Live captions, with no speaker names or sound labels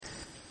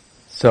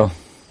So,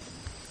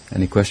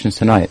 any questions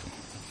tonight?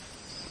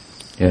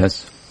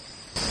 Yes?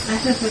 I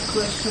have a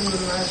question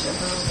about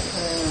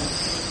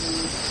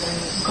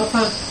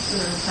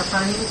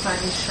Tapani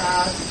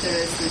Upanishad.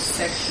 There is this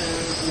section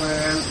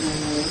where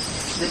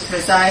the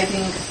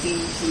presiding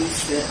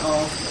deities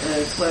of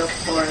 12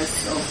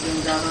 forests of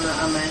Vrindavana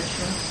are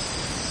mentioned.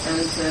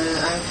 And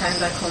I'm kind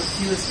of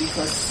confused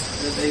because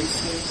they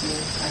seem to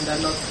kind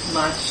of not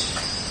much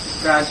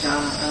Raja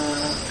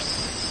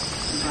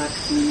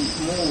Bhakti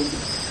mood.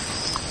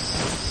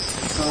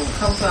 So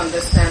how to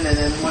understand it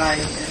and why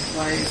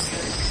is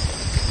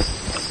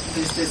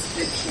this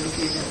description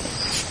given?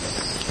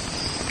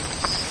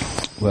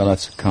 Well,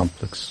 that's a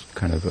complex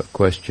kind of a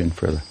question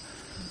for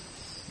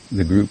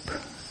the group,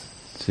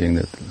 seeing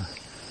that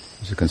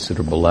there's a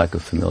considerable lack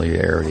of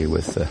familiarity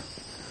with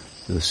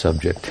the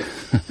subject.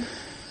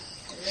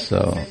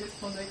 So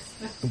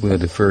we'll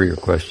defer your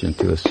question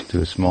to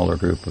a smaller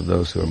group of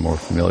those who are more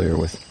familiar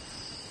with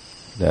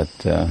that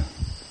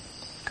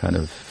kind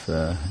of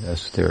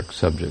esoteric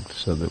subject,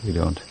 so that we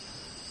don't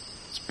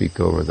speak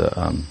over the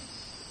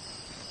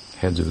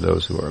heads of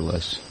those who are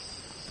less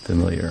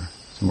familiar.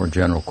 Some more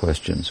general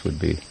questions would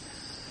be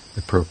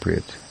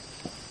appropriate,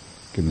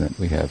 given that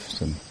we have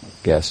some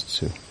guests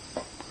who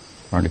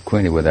aren't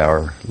acquainted with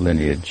our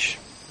lineage.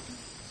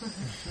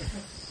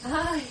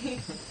 Hi.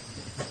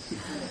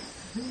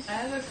 I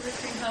have a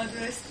question. How do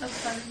I stop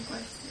having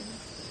questions?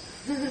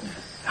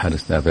 How to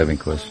stop having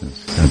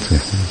questions?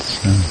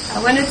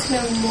 I wanted to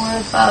know more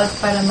about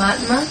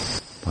Paramatma.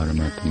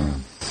 Paramatma.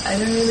 I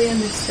don't really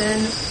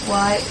understand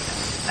why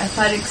I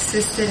thought it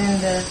existed in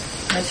the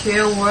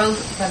material world,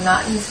 but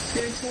not in the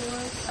spiritual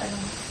world. I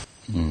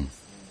don't.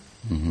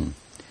 Mm-hmm.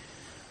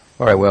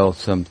 All right. Well,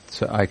 so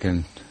I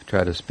can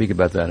try to speak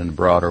about that in a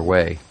broader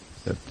way,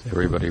 that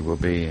everybody will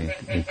be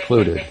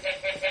included.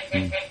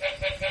 Mm.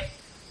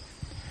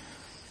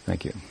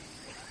 Thank you.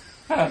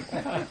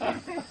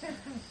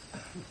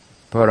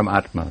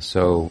 Paramatma.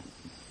 So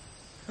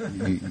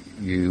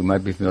you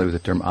might be familiar with the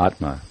term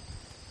Atma.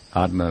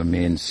 Atma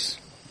means.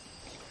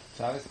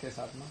 ¿Sabes qué es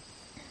Atma?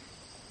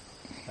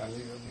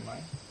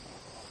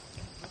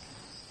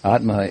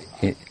 Atma,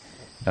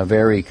 a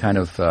very kind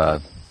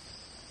of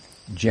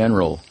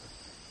general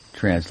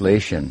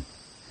translation,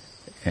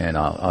 and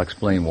I'll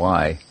explain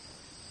why.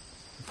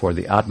 For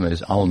the Atma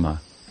is Alma,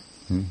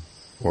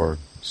 or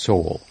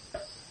soul.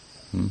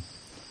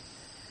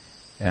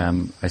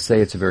 I say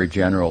it's a very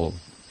general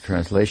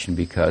translation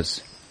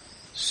because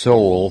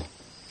soul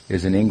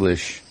is an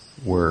English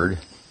word.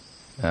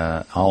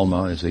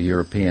 Alma is a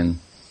European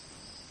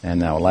and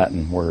now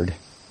Latin word.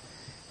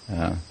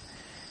 And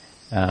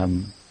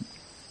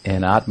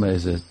Atma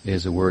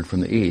is a word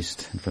from the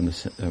East, from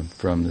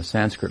the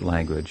Sanskrit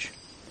language.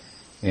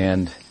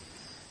 And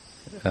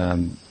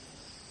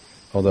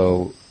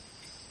although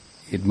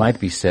it might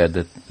be said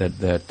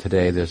that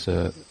today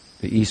the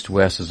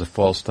East-West is a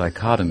false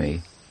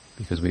dichotomy,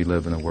 because we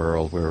live in a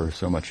world where we're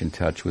so much in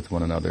touch with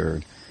one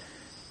another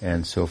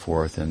and so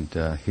forth, and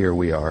here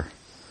we are,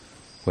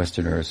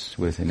 Westerners,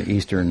 with an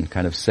Eastern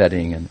kind of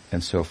setting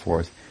and so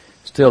forth.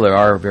 Still, there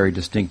are very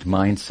distinct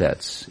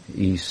mindsets,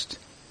 East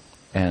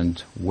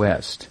and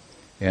West.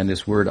 And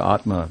this word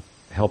Atma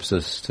helps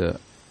us to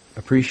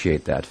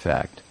appreciate that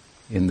fact,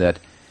 in that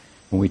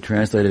when we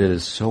translate it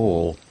as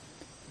soul,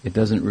 it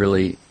doesn't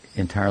really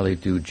entirely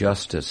do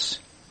justice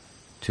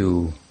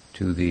to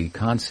the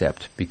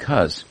concept,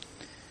 because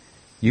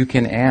you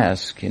can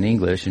ask in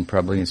English and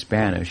probably in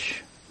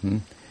Spanish,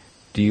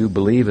 do you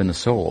believe in the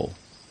soul?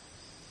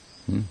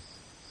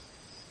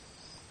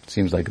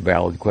 Seems like a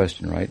valid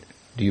question, right?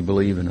 Do you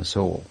believe in a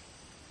soul?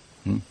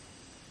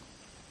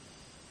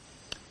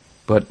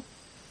 But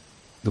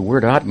the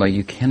word Atma,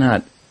 you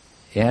cannot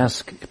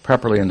ask,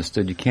 properly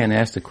understood, you can't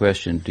ask the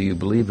question, do you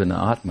believe in the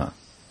Atma?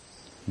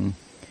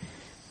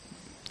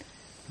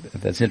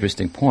 That's an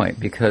interesting point,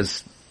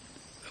 because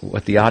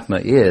what the Atma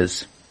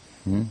is,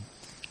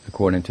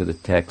 according to the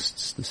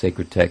texts, the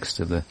sacred texts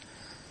of the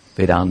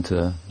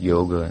Vedanta,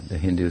 Yoga, the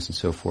Hindus and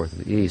so forth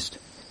of the East,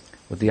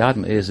 what the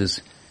Atma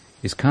is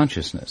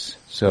consciousness.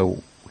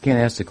 So we can't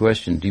ask the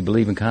question, do you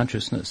believe in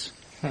consciousness?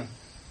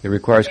 It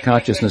requires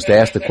consciousness to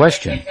ask the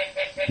question.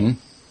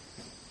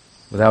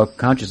 Without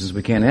consciousness,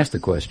 we can't ask the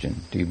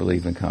question, do you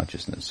believe in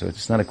consciousness? So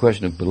it's not a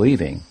question of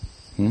believing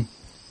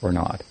or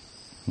not.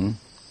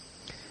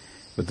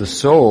 But the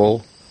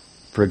soul,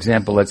 for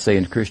example, let's say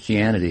in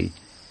Christianity,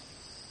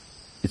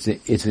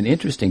 it's an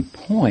interesting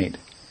point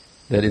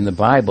that in the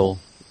Bible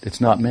it's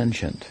not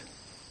mentioned.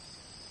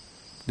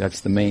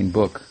 That's the main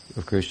book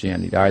of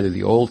Christianity, either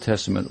the Old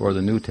Testament or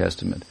the New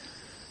Testament.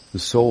 The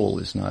soul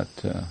is not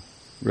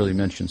really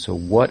mentioned. So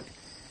where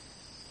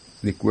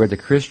the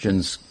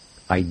Christians'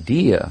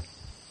 idea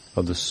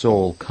of the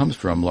soul comes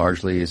from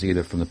largely is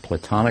either from the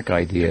Platonic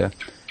idea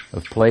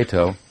of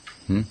Plato,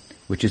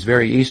 which is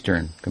very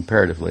Eastern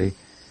comparatively,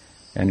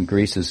 and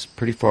Greece is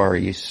pretty far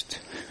east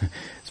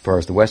as far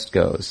as the West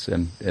goes.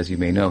 And as you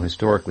may know,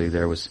 historically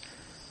there's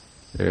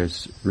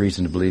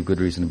reason to believe,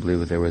 good reason to believe,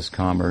 that there was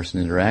commerce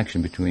and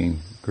interaction between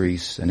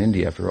Greece and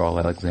India. After all,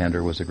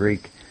 Alexander was a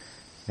Greek,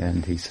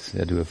 and he's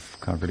said to have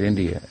conquered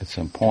India at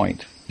some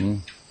point.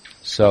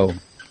 So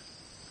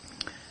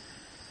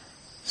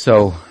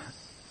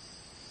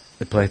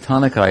the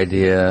Platonic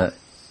idea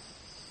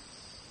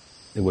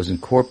that was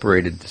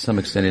incorporated to some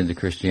extent into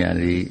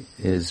Christianity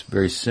is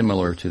very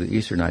similar to the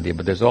Eastern idea,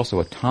 but there's also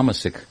a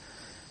Thomasic,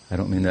 I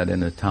don't mean that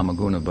in a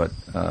Tamaguna, but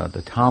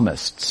the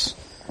Thomists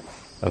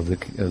of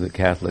the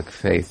Catholic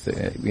faith.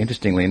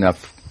 Interestingly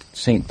enough,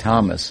 St.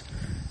 Thomas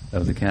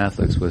of the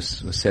Catholics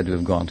was said to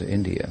have gone to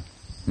India.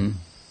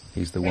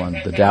 He's the one,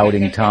 the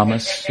doubting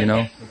Thomas,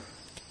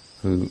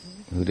 who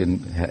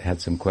had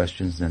some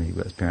questions, then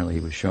apparently he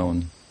was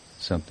shown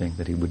something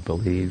that he would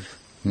believe.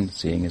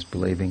 Seeing is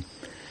believing.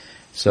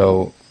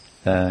 So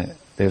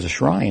there's a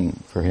shrine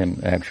for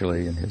him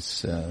actually in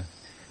his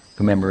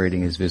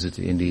commemorating his visit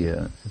to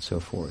India and so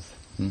forth.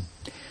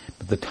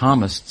 But the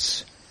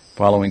Thomists,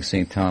 following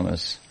St.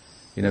 Thomas,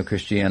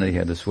 Christianity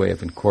had this way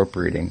of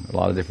incorporating a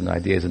lot of different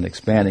ideas and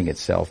expanding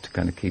itself to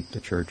kind of keep the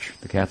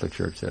Catholic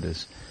Church that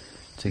is,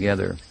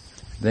 together.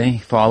 They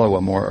follow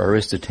a more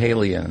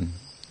Aristotelian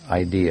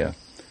idea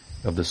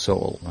of the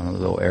soul.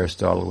 Although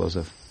Aristotle was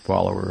a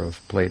follower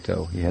of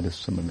Plato, he had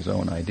some of his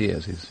own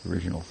ideas, his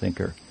original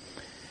thinker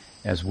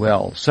as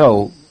well.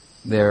 So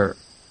there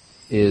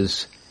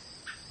is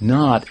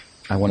not,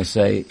 I want to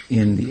say,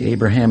 in the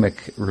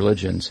Abrahamic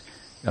religions,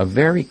 a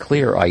very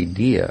clear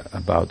idea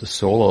about the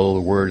soul, although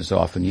the word is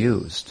often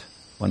used.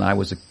 When I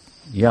was a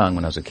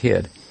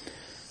kid,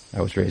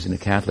 I was raised in a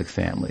Catholic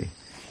family,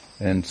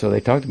 and so they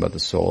talked about the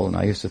soul, and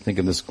I used to think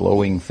of this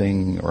glowing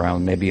thing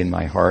around maybe in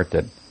my heart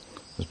that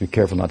must be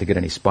careful not to get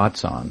any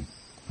spots on,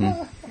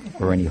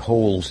 or any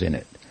holes in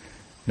it.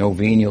 No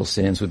venial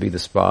sins would be the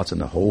spots,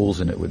 and the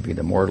holes in it would be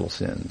the mortal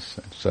sins.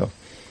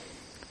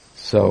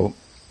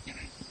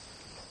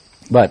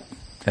 But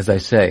as I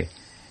say,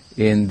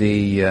 in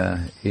the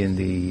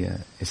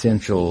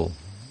essential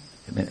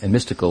and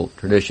mystical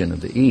tradition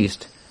of the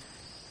East,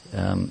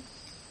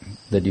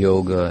 that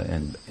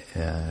yoga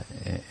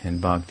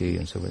and bhakti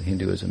and so forth,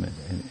 Hinduism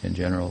in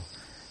general,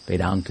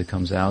 Vedanta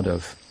comes out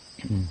of.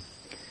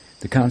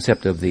 The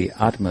concept of the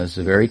Atma is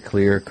a very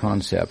clear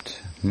concept.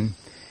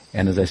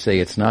 And as I say,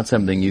 it's not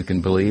something you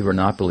can believe or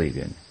not believe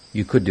in.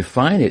 You could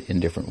define it in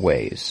different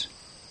ways.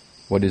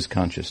 What is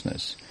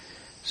consciousness?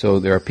 So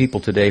there are people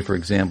today, for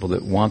example,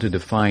 that want to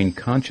define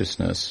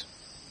consciousness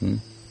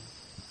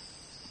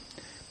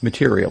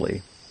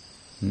materially.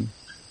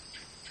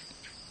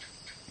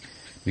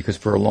 Because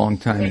for a long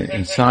time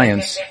in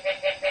science,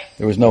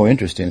 there was no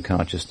interest in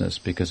consciousness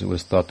because it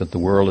was thought that the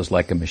world is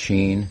like a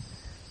machine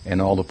and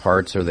all the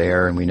parts are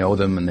there and we know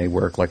them and they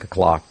work like a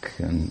clock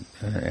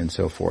and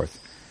so forth.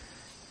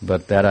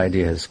 But that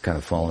idea has kind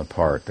of fallen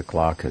apart. The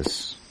clock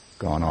has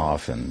gone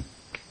off and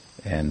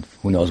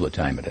who knows what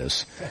time it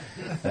is.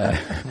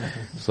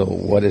 So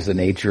what is the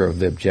nature of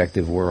the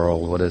objective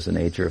world? What is the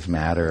nature of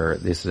matter?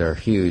 These are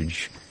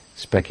huge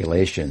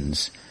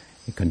speculations,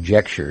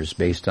 conjectures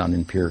based on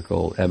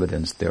empirical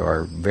evidence. There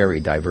are very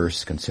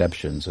diverse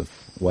conceptions of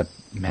what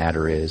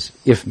matter is,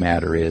 if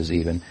matter is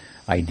even.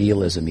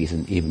 Idealism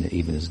even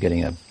is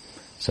getting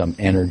some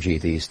energy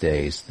these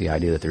days. The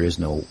idea that there is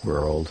no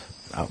world,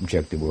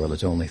 objective world,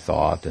 it's only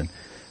thought. And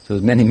so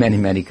there's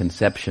many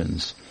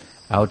conceptions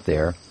out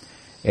there.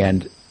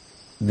 And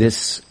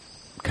this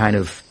kind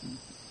of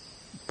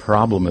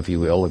problem, if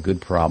you will, a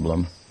good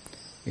problem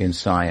in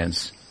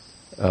science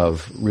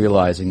of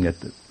realizing that,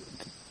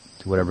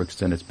 to whatever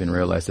extent it's been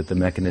realized, that the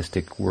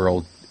mechanistic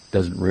world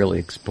doesn't really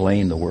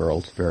explain the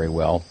world very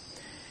well,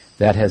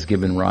 that has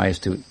given rise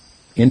to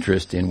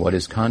interest in what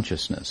is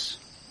consciousness.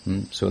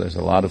 So there's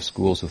a lot of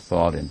schools of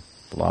thought in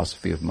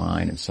philosophy of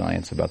mind and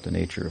science about the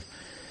nature of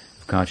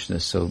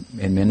consciousness. So,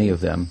 and many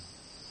of them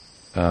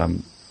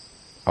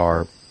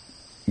are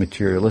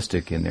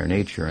materialistic in their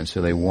nature, and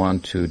so they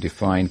want to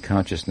define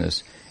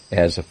consciousness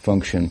as a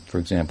function, for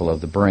example,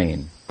 of the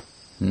brain.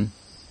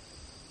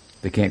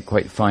 They can't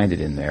quite find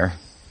it in there.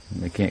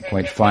 They can't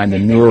quite find the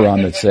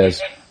neuron that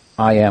says,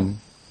 I am,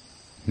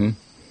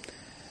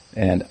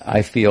 and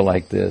I feel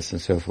like this,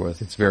 and so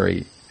forth. It's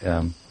very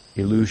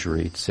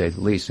illusory, to say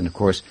the least. And of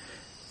course,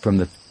 from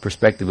the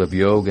perspective of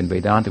yoga and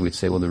Vedanta, we'd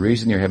say, well, the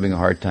reason you're having a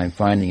hard time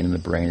finding it in the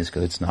brain is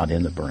because it's not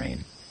in the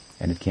brain,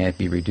 and it can't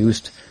be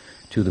reduced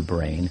to the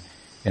brain.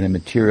 And a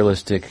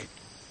materialistic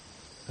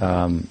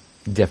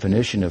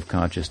definition of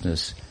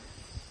consciousness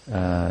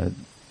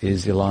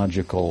is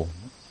illogical,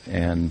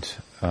 and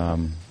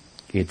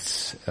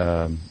it's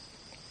a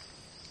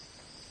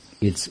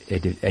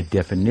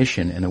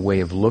definition and a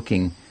way of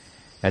looking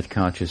at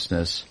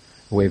consciousness,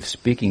 a way of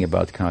speaking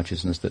about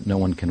consciousness that no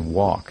one can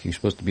walk. You're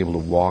supposed to be able to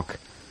walk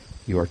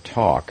your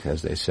talk,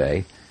 as they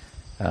say.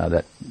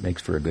 That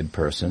makes for a good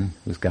person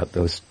who's got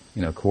those,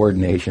 little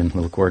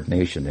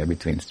coordination there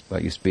between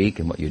what you speak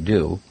and what you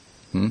do.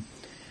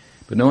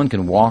 But no one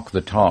can walk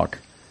the talk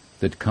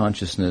that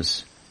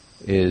consciousness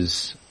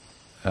is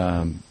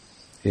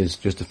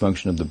just a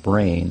function of the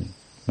brain,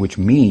 which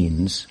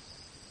means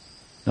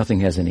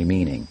nothing has any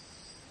meaning.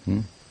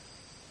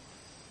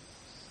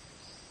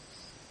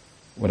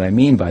 What I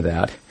mean by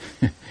that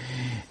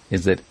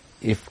is that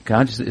if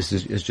consciousness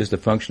is just a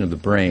function of the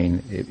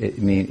brain,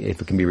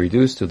 if it can be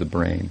reduced to the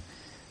brain,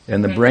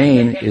 then the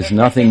brain is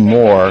nothing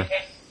more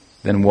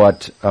than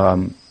what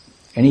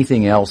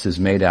anything else is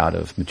made out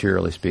of,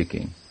 materially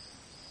speaking.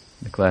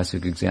 The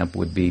classic example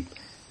would be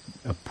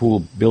a pool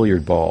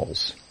billiard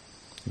balls.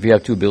 If you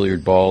have two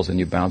billiard balls and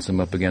you bounce them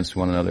up against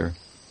one another,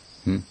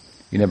 you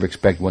never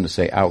expect one to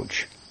say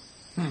ouch.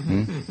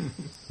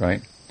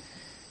 Right?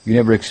 You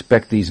never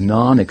expect these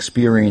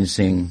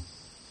non-experiencing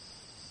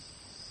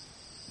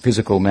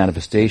physical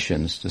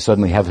manifestations to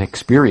suddenly have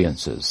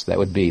experiences that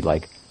would be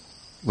like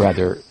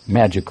rather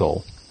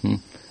magical.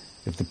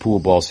 If the pool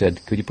ball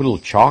said, "Could you put a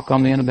little chalk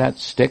on the end of that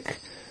stick?"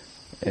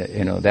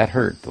 That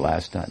hurt the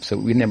last time. So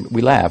we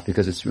laugh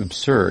because it's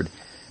absurd.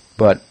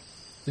 But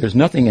there's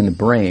nothing in the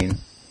brain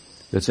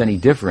that's any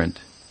different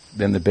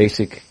than the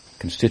basic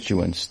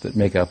constituents that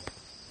make up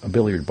a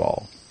billiard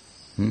ball.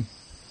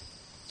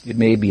 It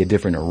may be a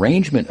different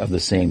arrangement of the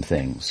same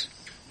things.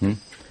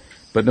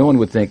 But no one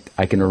would think,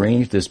 I can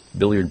arrange this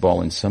billiard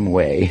ball in some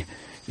way,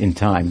 in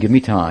time. Give me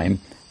time,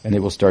 and it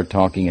will start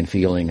talking and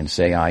feeling and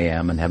say I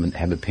am and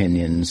have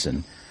opinions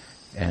and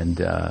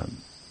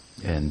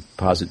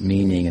posit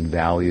meaning and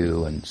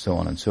value and so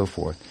on and so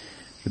forth.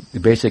 The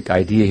basic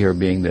idea here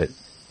being that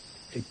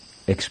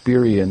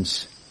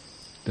experience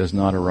does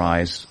not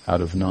arise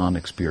out of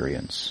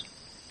non-experience.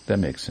 That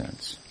makes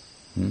sense.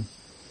 And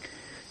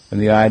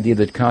the idea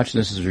that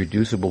consciousness is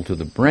reducible to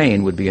the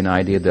brain would be an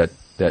idea that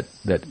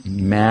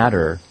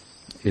matter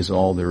is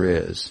all there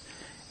is.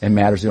 And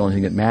matter is the only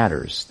thing that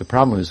matters. The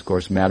problem is, of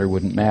course, matter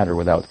wouldn't matter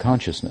without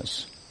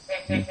consciousness.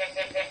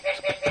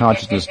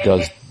 Consciousness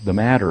does the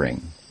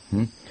mattering.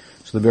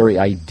 So the very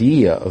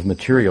idea of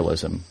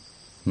materialism,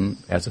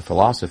 as a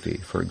philosophy,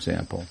 for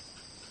example,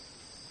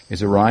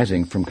 is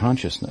arising from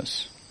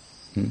consciousness.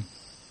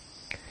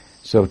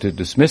 So to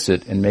dismiss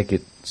it and make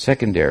it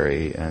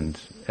secondary and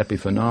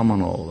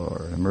epiphenomenal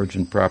or an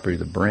emergent property of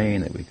the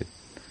brain that we could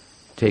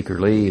take or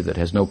leave, that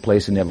has no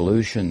place in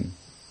evolution,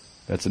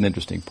 that's an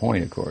interesting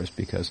point, of course,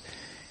 because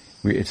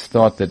it's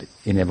thought that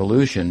in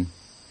evolution,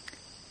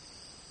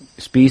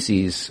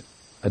 species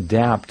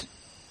adapt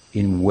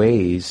in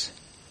ways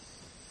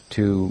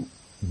to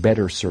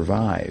better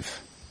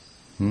survive.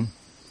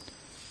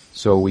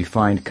 So we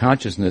find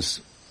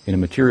consciousness in a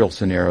material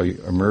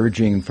scenario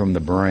emerging from the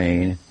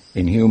brain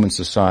in human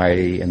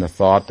society, and the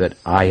thought that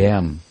I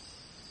am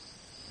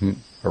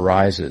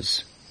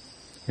arises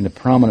in a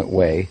prominent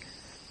way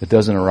that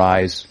doesn't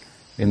arise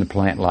in the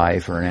plant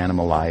life or in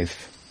animal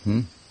life,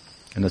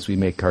 unless we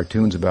make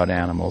cartoons about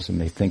animals and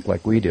they think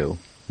like we do.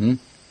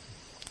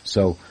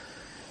 So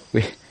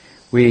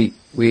we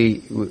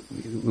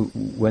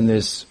when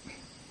this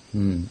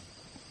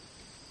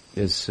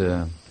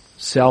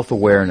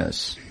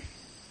self-awareness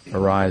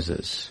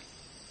arises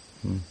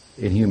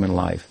in human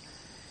life,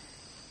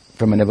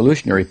 from an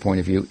evolutionary point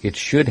of view, it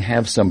should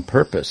have some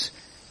purpose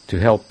to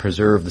help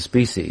preserve the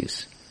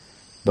species.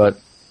 But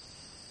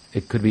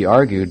it could be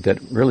argued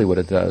that really what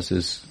it does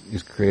is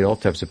create all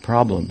types of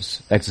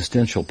problems,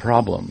 existential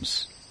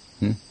problems.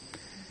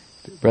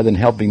 Rather than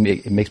helping me,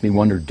 it makes me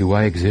wonder, do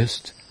I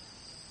exist?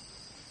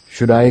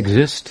 Should I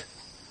exist?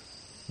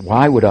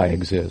 Why would I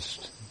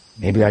exist?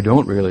 Maybe I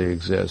don't really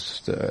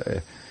exist.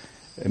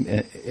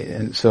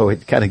 And so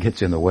it kind of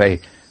gets in the way,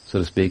 so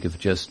to speak, of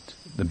just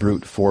the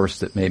brute force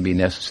that may be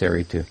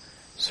necessary to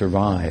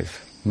survive.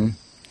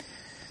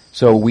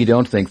 So we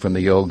don't think from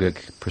the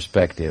yogic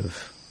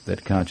perspective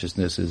that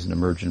consciousness is an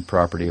emergent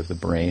property of the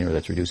brain or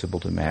that's reducible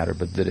to matter,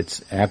 but that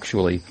it's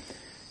actually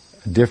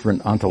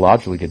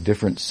ontologically a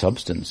different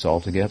substance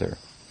altogether.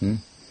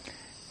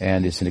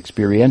 And it's an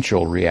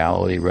experiential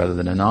reality rather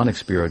than a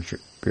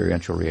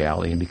non-experiential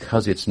reality. And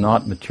because it's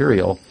not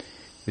material,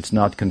 it's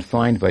not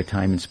confined by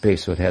time and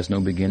space, so it has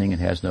no beginning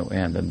and has no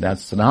end. And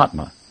that's an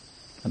Atma.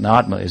 An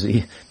Atma is,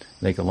 to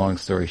make a long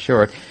story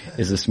short,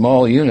 is a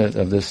small unit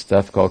of this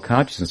stuff called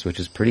consciousness, which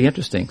is pretty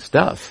interesting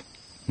stuff.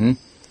 In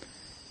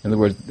other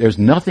words, there's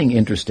nothing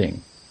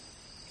interesting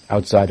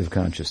outside of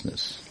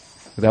consciousness.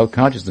 Without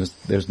consciousness,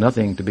 there's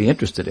nothing to be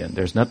interested in.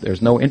 There's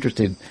no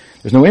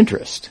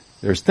interest.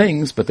 There's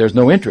things, but there's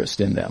no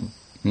interest in them.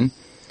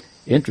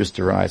 Interest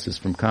arises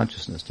from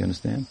consciousness. Do you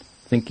understand?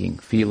 Thinking,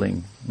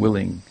 feeling,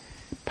 willing,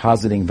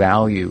 positing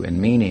value and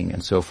meaning,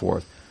 and so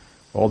forth.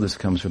 All this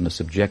comes from the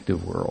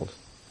subjective world,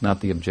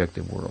 not the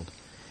objective world.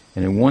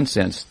 And in one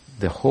sense,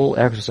 the whole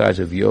exercise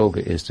of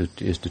yoga is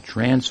to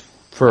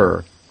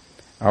transfer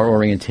our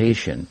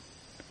orientation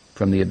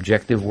from the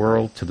objective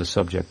world to the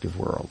subjective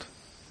world.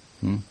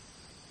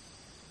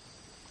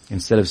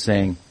 Instead of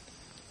saying,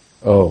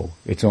 oh,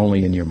 it's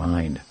only in your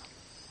mind,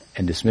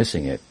 and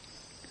dismissing it.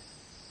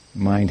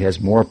 Mind has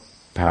more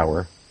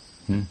power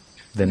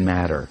than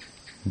matter.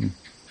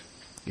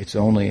 It's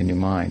only in your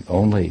mind.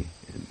 Only.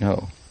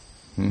 No.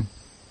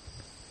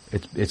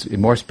 It's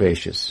more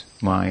spacious,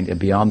 mind, and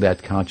beyond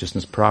that,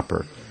 consciousness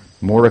proper.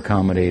 More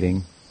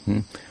accommodating.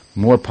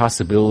 More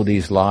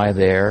possibilities lie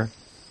there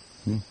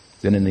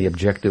than in the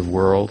objective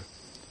world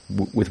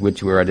with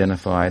which we're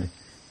identified,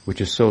 which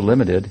is so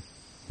limited.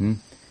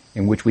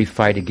 in which we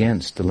fight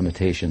against the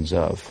limitations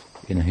of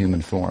in a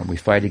human form. We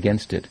fight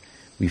against it.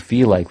 We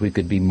feel like we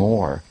could be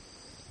more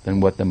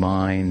than what the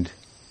mind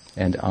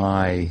and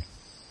I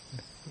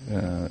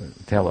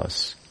tell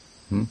us.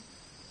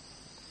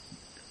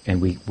 And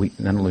we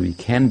not only we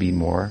can be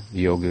more,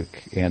 the yogic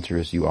answer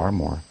is you are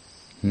more.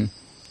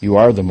 You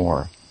are the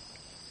more.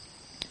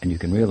 And you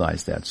can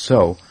realize that.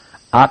 So,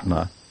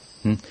 Atma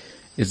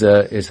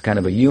is kind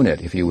of a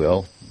unit, if you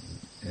will,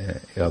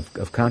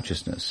 of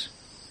consciousness.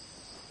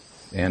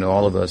 And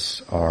all of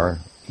us are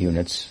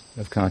units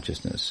of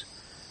consciousness.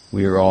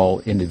 We are all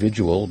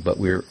individual, but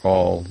we're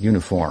all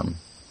uniform.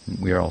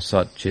 We are all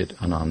Sat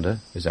Chit Ananda,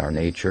 is our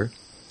nature.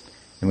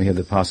 And we have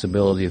the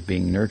possibility of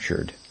being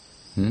nurtured.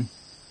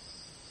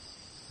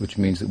 Which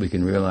means that we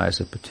can realize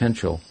a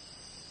potential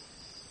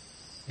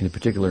in a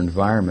particular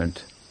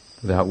environment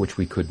without which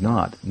we could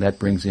not. And that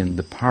brings in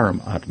the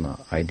Paramatma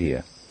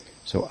idea.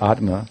 So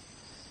Atma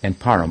and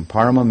Param.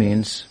 Parama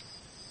means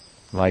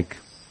like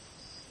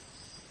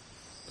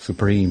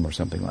supreme or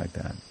something like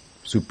that.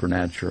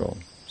 Supernatural.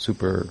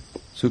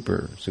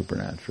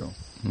 Supernatural.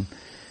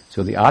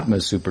 So the Atma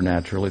is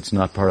supernatural. It's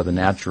not part of the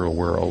natural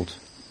world.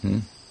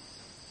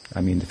 I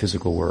mean the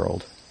physical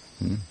world.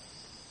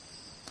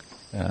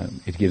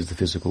 It gives the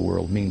physical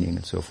world meaning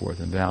and so forth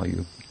and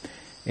value.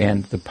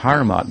 And the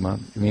Paramatma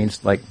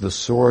means like the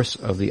source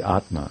of the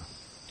Atma.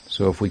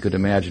 So if we could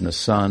imagine a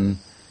sun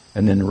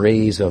and then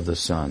rays of the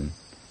sun,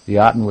 the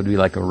Atma would be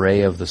like a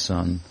ray of the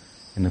sun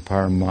and the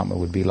Paramatma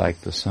would be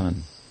like the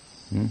sun.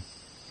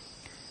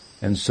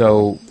 And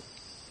so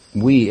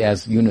we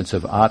as units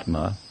of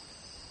Atma,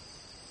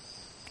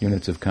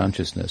 units of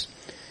consciousness,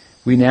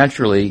 we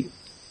naturally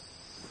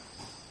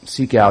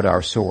seek out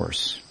our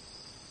source.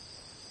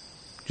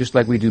 Just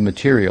like we do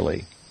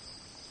materially.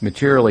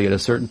 Materially, at a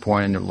certain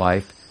point in your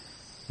life,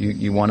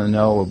 you want to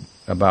know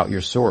about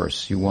your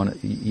source. You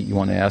want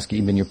to ask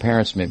even your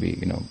parents,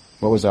 maybe,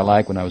 what was I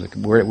like when I was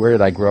where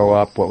did I grow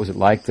up? What was it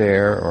like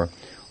there? Or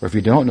if you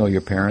don't know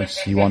your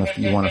parents, you want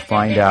to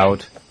find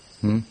out.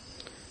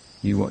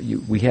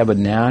 We have a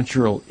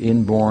natural,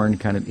 inborn,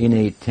 kind of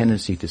innate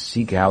tendency to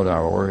seek out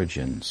our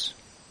origins,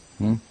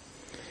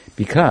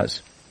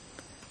 because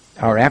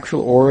our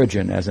actual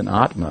origin as an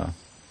Atma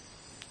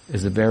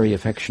is a very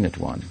affectionate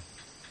one.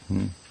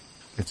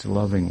 It's a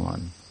loving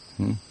one.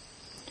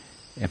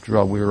 After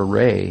all, we're a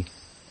ray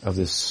of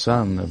the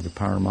sun of the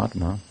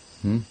Paramatma.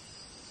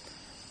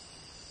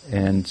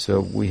 And so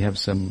we have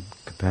some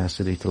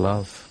capacity to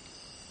love.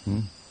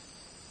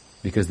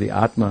 Because the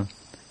Atma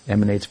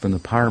emanates from the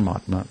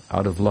Paramatma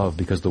out of love.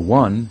 Because the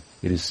one,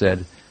 it is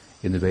said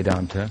in the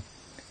Vedanta,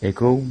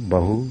 Eko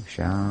Bahu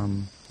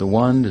Sham. The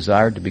one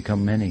desired to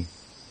become many.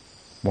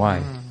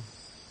 Why?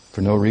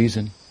 For no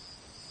reason.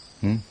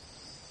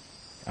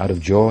 Out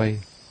of joy,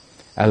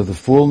 out of the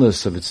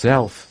fullness of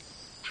itself,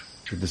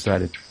 it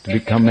decided to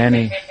become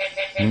many.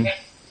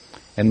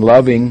 And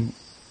loving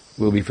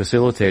will be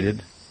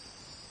facilitated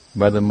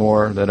by the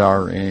more that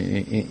are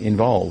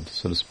involved,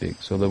 so to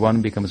speak. So the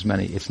one becomes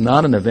many. It's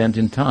not an event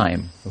in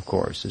time, of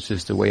course. It's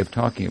just a way of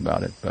talking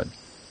about it. But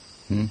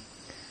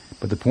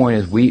the point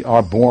is, we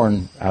are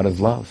born out of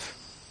love.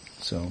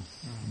 So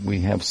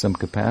we have some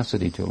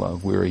capacity to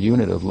love. We're a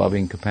unit of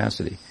loving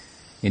capacity.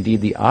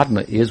 Indeed, the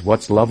Atma is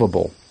what's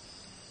lovable.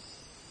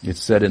 It's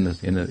said in the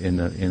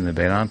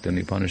Vedanta, in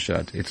the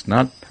Upanishad, it's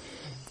not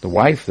the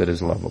wife that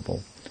is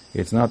lovable.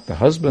 It's not the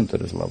husband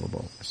that is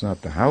lovable. It's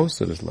not the house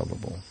that is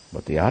lovable,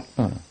 but the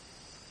Atma.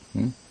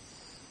 And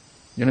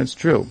it's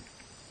true.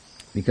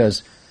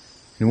 Because,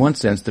 in one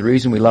sense, the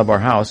reason we love our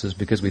house is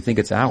because we think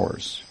it's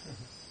ours.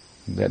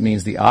 That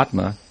means the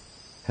Atma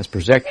has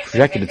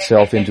projected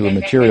itself into a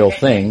material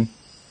thing,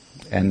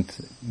 and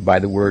by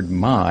the word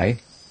my,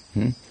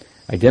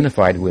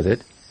 identified with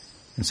it,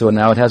 and so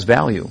now it has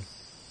value.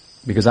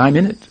 Because I'm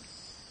in it.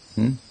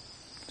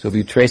 So if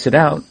you trace it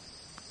out,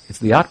 it's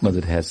the Atma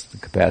that has the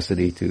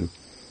capacity to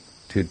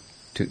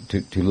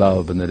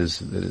love, and that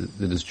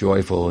is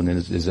joyful, and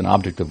is an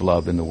object of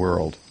love in the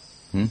world.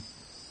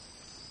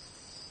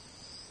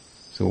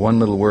 So one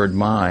little word,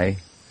 my,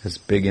 has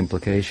big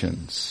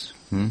implications.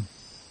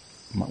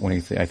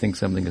 When I think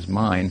something is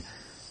mine,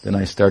 then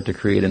I start to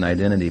create an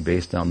identity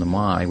based on the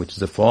my, which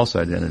is a false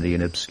identity,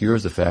 and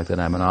obscures the fact that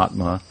I'm an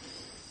Atma,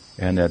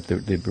 and that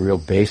the real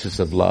basis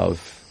of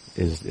love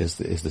is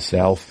the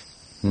self,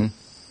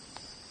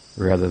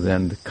 rather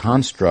than the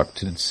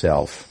constructed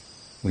self.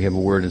 We have a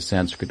word in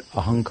Sanskrit,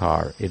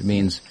 ahankar. It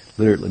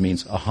literally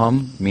means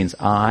aham, means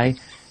I,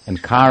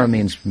 and kara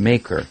means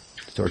maker,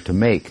 or to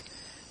make.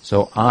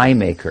 So I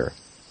maker.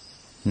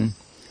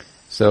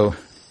 So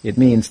it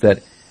means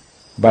that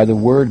by the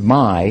word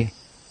my,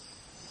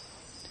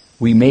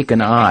 we make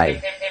an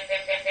I.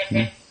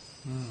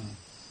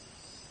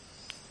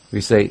 We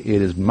say,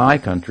 it is my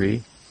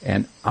country,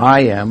 and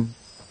I am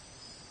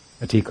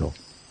a Tico,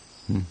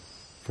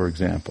 for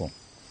example.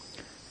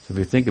 So if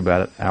you think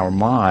about it, our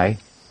my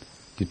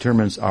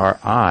determines our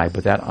I,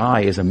 but that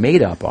I is a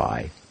made-up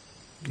I.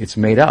 It's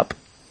made up.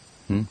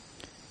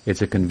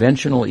 It's a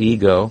conventional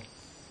ego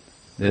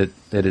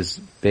that is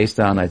based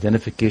on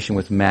identification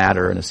with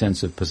matter and a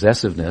sense of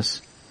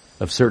possessiveness,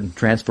 of certain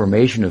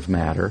transformation of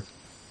matter,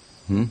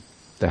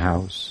 the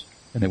house,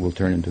 and it will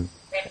turn into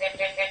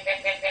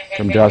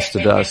from dust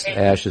to dust,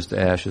 ashes to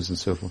ashes, and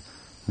so forth.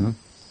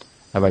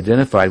 I've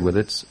identified with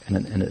it,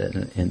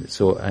 and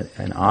so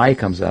an I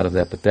comes out of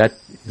that, but that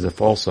is a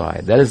false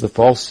I. That is the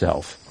false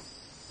self.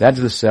 That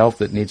is the self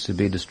that needs to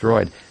be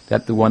destroyed.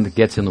 That's the one that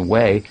gets in the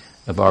way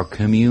of our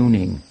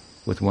communing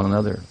with one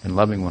another and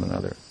loving one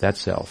another. That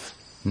self.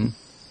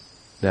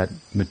 That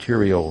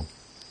material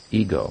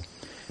ego.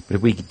 But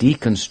if we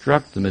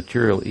deconstruct the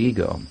material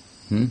ego,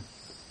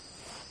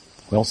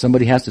 well,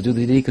 somebody has to do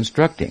the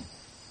deconstructing.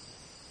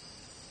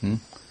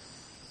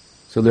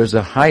 So there's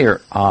a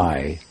higher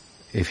I,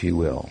 if you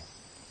will.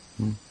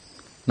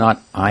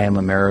 Not I am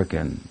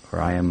American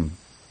or I am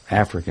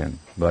African,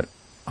 but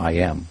I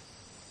am.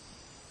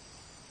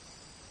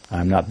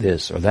 I'm not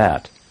this or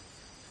that,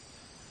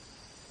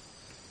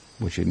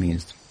 which it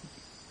means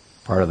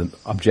part of the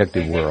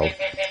objective world,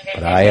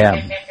 but I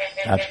am,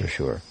 that's for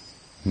sure.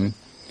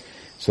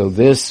 So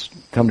this,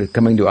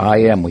 coming to I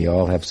am, we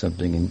all have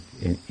something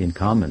in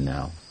common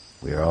now.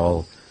 We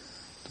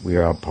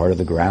are part of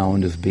the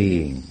ground of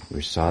being.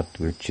 We're Sat,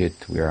 we're Chit,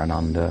 we're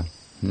Ananda.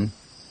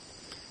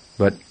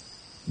 But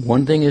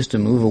one thing is to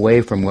move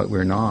away from what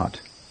we're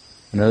not.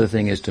 Another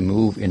thing is to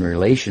move in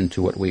relation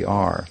to what we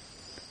are.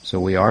 So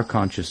we are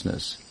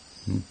consciousness.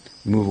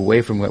 Move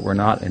away from what we're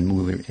not and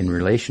move in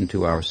relation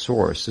to our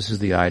source. This is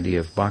the idea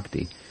of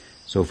bhakti.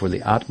 So for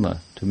the Atma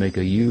to make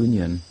a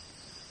union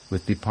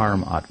with the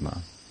Paramatma,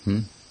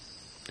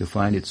 to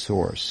find its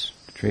source,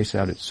 to trace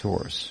out its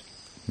source.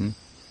 And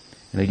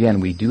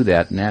again, we do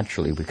that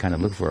naturally. We kind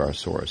of look for our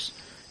source.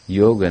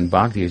 Yoga and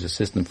bhakti is a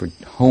system for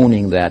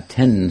honing that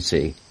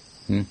tendency,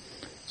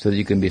 so that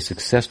you can be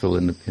successful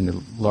in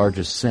the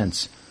largest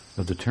sense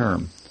of the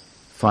term,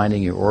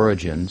 finding your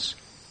origins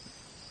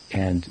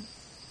and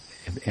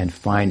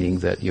finding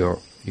that your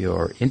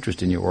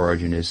interest in your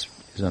origin is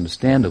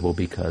understandable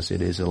because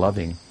it is a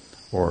loving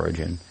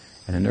origin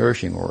and a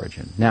nourishing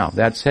origin. Now,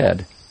 that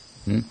said,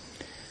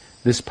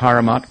 this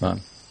Paramatma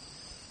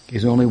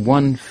is only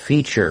one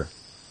feature,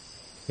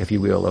 if you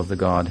will, of the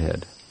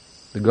Godhead.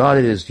 The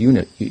Godhead is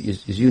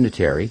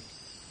unitary,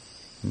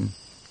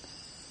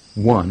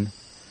 one,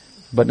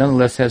 but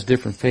nonetheless has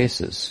different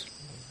faces.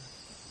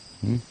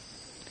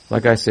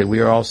 Like I said, we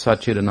are all Sat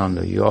Chit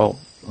Ananda. You all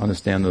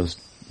understand those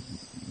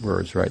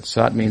words, right?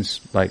 Sat means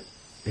like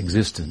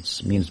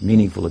existence, means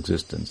meaningful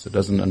existence. It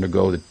doesn't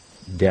undergo the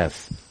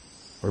death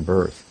or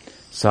birth.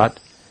 Sat,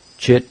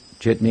 Chit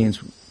means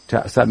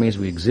Sat means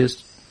we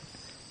exist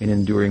in an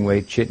enduring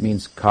way. Chit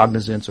means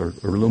cognizance or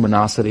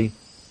luminosity.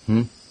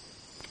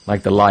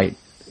 Like the light.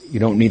 You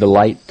don't need a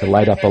light to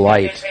light up a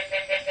light.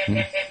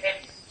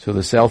 So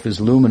the self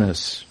is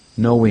luminous,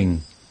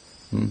 knowing.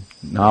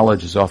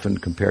 Knowledge is often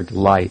compared to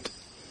light.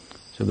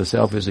 So the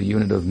self is a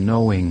unit of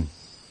knowing.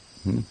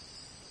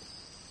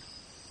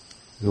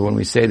 So when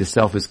we say the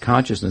self is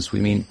consciousness,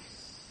 we mean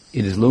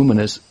it is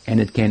luminous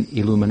and it can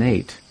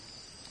illuminate.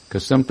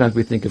 Because sometimes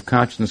we think of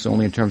consciousness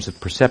only in terms of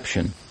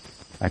perception.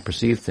 I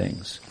perceive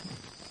things.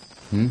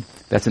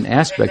 That's an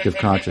aspect of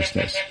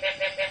consciousness.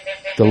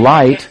 The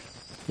light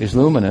is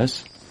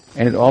luminous,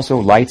 and it also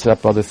lights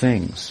up other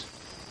things.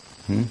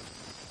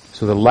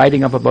 So the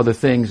lighting up of other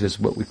things is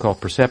what we call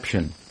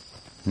perception.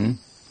 So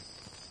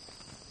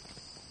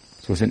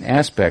it's an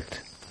aspect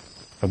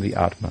of the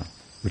Atma,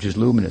 which is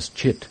luminous,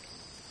 Chit.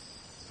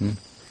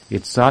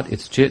 It's Sat,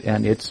 it's Chit,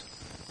 and it's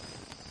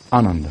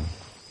Ananda.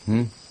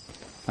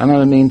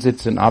 Ananda means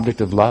it's an object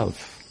of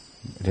love.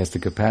 It has the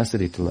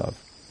capacity to love.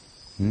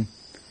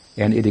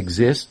 And it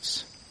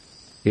exists,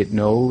 it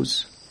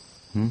knows,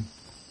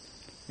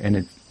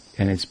 and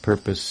its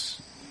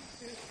purpose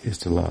is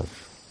to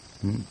love.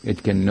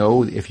 It can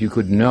know. If you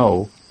could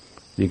know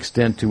the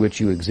extent to which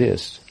you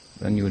exist,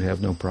 then you would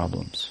have no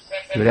problems.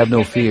 You would have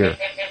no fear,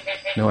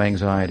 no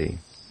anxiety.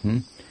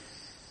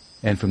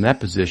 And from that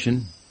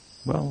position,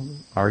 well,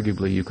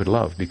 arguably you could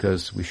love,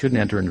 because we shouldn't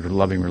enter into a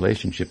loving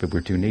relationship if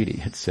we're too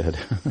needy, it's said.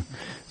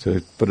 So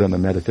put it on a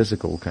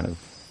metaphysical kind of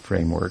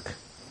framework.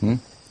 In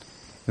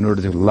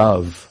order to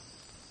love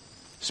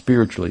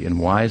spiritually and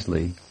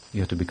wisely,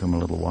 you have to become a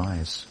little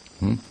wise.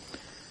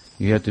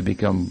 You have to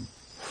become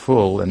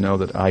full and know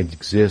that I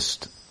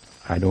exist.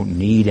 I don't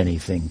need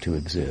anything to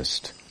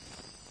exist.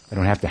 I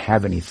don't have to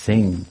have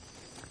anything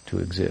to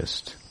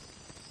exist.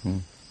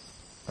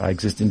 I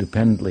exist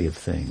independently of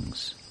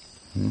things.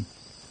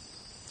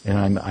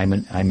 And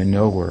I'm a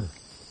knower.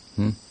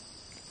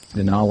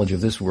 The knowledge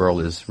of this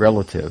world is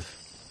relative.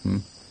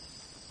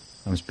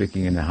 I'm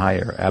speaking in a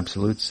higher,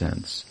 absolute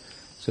sense.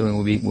 So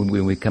when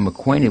we become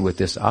acquainted with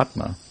this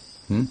Atma,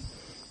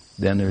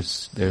 then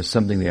there's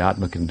something the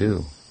Atma can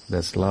do.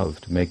 That's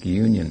love, to make a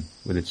union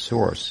with its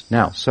source.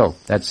 Now, so,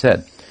 that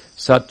said,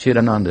 Sat Chit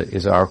Ananda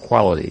is our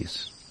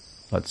qualities,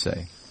 let's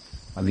say,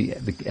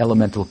 the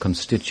elemental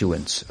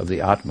constituents of the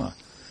Atma.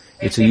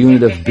 It's a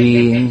unit of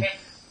being,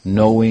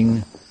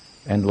 knowing,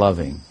 and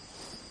loving.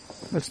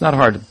 It's not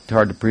hard to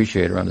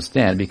appreciate or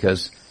understand,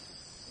 because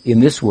in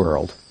this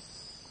world,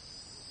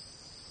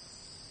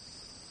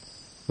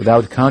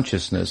 without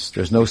consciousness,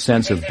 there's no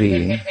sense of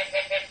being,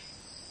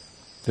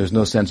 there's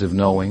no sense of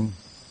knowing,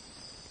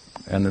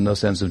 and there's no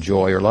sense of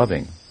joy or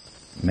loving.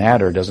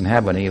 Matter doesn't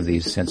have any of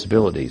these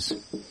sensibilities.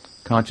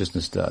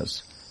 Consciousness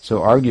does. So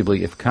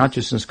arguably, if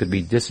consciousness could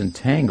be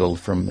disentangled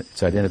from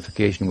its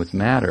identification with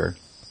matter,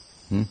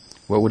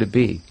 what would it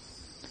be?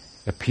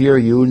 A pure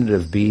unit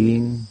of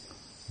being,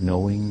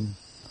 knowing,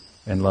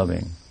 and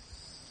loving.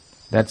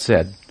 That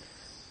said,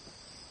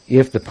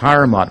 if the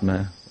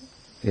Paramatma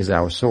is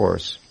our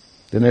source,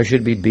 then there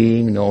should be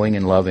being, knowing,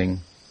 and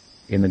loving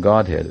in the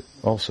Godhead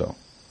also,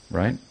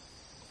 right?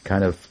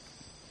 Kind of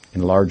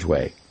in a large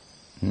way.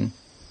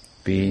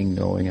 Being,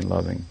 knowing, and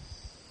loving.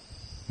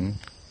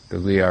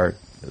 Because we are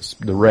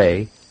the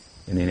ray,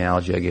 in the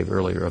analogy I gave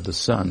earlier, of the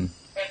sun,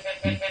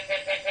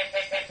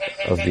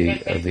 of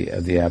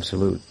the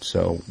absolute.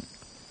 So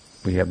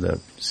we have the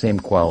same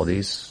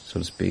qualities, so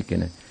to speak,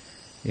 in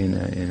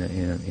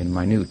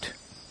minute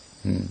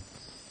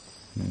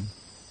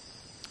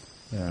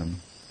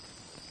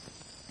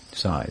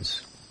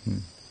size.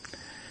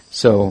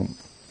 So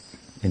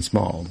in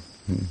small,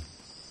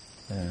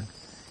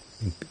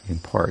 in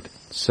part.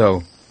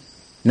 So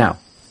now,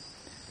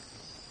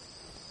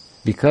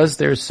 because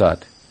there's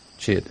Sat,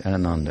 Chit, and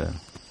Ananda,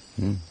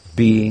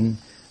 being,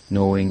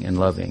 knowing, and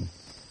loving,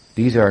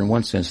 these are in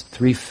one sense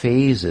 3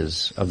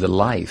 phases of the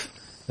life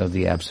of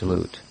the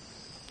Absolute.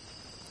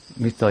 Let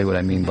me tell you what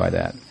I mean by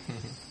that.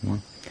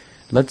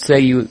 Let's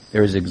say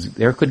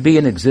there could be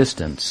an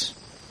existence,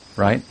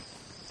 right,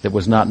 that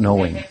was not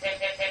knowing.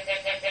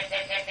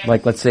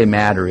 Like, let's say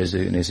matter is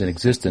an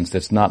existence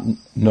that's not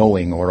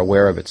knowing or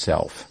aware of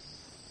itself.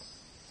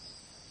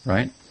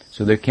 Right?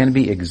 So there can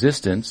be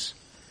existence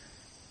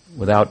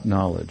without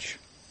knowledge.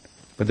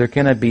 But there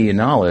cannot be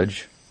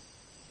knowledge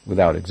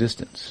without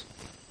existence.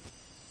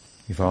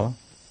 You follow?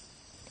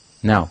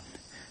 Now,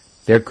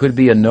 there could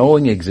be a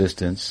knowing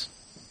existence,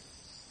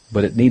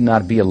 but it need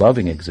not be a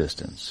loving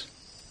existence.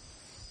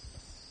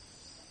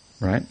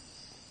 Right?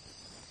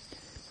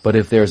 But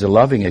if there's a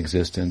loving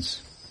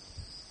existence,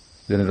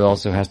 then it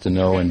also has to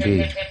know and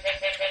be.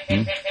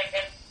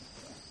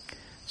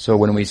 So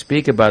when we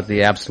speak about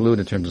the Absolute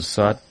in terms of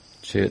Sat,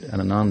 Chit,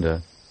 and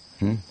Ananda,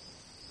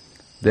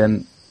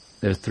 then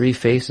there are 3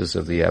 faces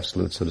of the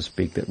Absolute, so to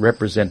speak, that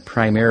represent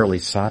primarily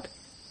Sat,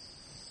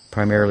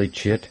 primarily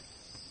Chit,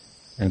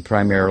 and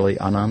primarily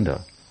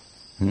Ananda.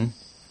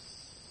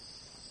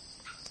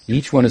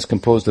 Each one is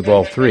composed of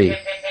all 3,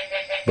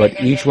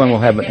 but each one will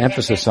have an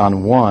emphasis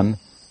on one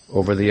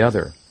over the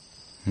other.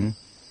 And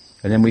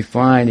then we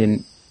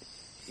find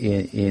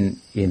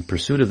in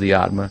pursuit of the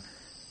Atma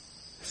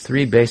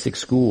 3 basic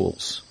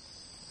schools.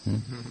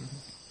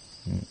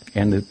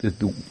 And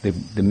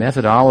the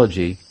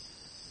methodology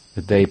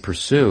that they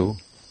pursue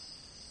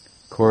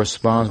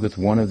corresponds with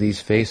one of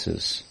these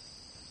faces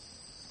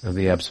of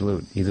the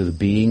Absolute, either the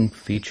being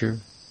feature,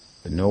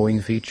 the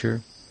knowing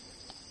feature,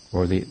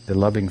 or the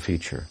loving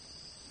feature,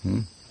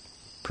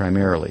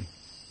 primarily.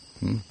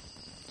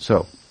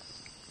 So,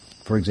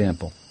 for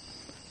example,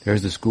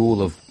 there's the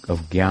school of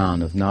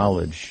Gyan, of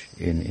knowledge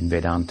in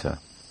Vedanta.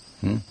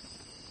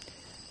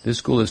 This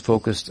school is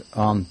focused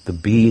on the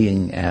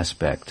being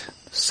aspect,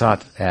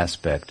 Sat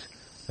aspect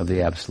of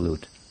the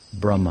Absolute,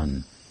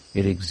 Brahman.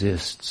 It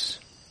exists.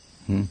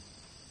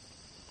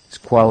 It's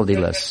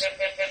qualityless,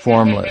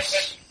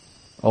 formless,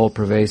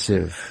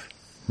 all-pervasive.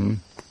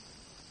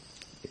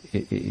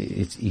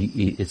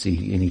 It's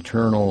an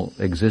eternal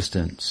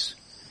existence.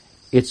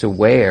 It's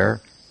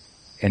aware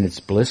and it's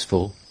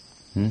blissful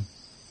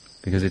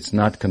because it's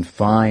not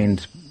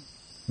confined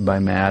by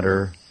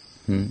matter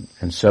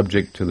and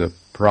subject to the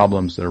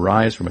problems that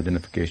arise from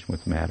identification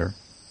with matter.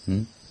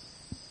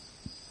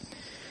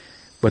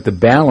 But the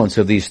balance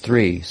of these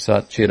 3,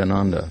 Sat, Chit,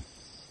 Ananda,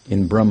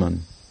 in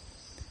Brahman,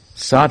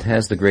 Sat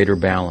has the greater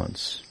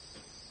balance.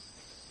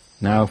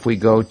 Now if we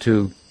go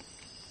to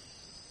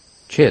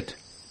Chit,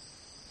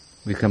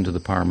 we come to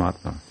the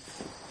Paramatma.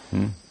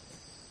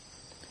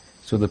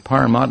 So the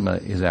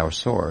Paramatma is our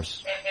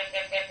source,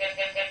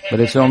 but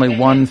it's only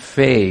one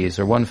phase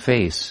or one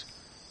face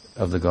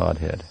of the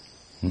Godhead.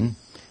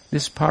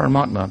 This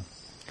Paramatma,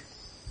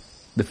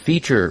 the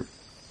feature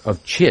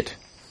of Chit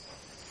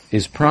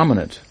is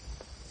prominent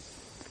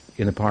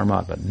in the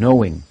Paramatma,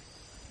 knowing.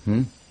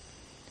 And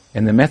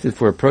the method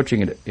for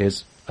approaching it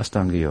is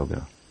Astanga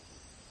Yoga.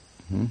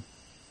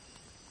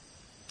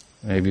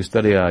 If you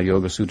study a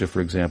Yoga Sutra,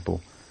 for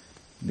example,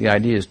 the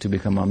idea is to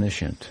become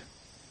omniscient.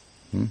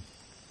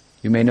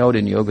 You may note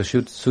in Yoga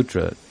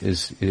Sutra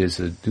is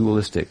a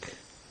dualistic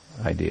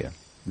idea.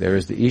 There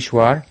is the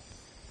Ishwar,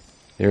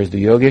 there is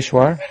the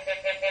Yogeshwar,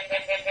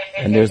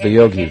 and there's the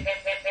Yogi,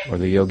 or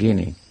the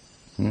Yogini.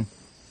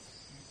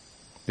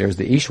 There's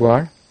the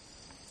Ishwar,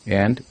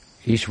 and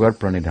Ishwar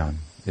Pranidhan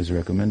is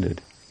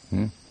recommended.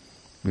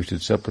 We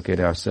should supplicate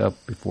ourselves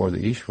before the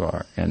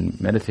Ishwar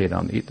and meditate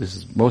on it. This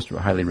is most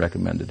highly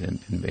recommended in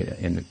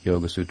the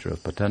Yoga Sutra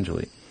of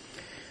Patanjali.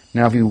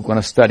 Now, if you want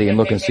to study and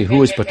look and see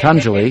who is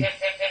Patanjali,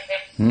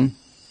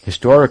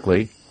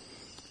 historically,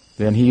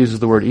 then he uses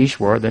the word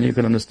Ishwar, then you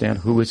can understand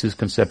who is his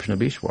conception of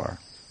Ishwar.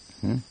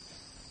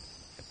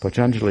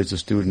 Patanjali is a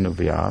student of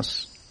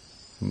Vyasa.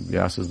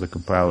 Vyasa is the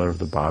compiler of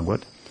the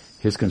Bhagavad.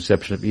 His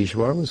conception of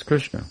Ishwar was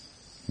Krishna,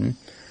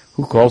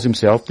 who calls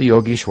himself the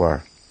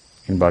Yogeshwar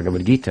in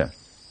Bhagavad Gita,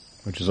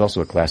 which is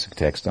also a classic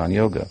text on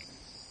yoga.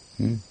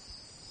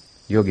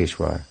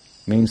 Yogeshwar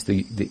means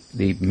the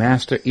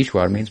master.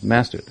 Ishwar means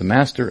master, the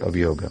master of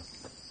yoga.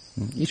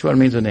 Ishwar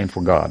means a name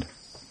for God,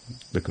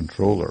 the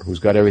controller, who's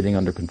got everything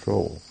under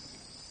control.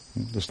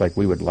 Just like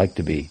we would like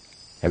to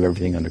have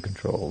everything under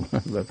control.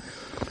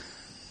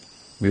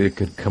 We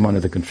could come under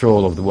the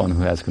control of the one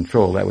who has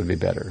control, that would be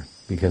better,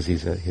 because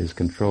his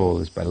control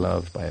is by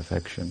love, by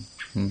affection.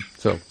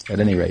 So, at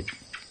any rate,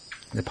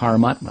 the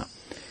Paramatma.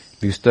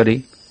 If you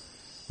study,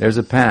 there's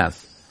a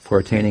path for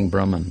attaining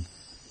Brahman,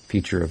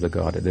 feature of the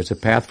Godhead. There's a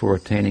path for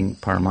attaining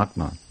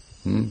Paramatma.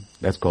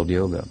 That's called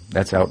yoga.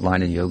 That's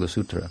outlined in Yoga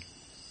Sutra.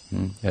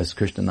 As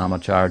Krishna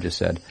Namacharya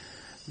said,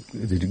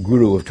 the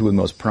guru of two of the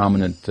most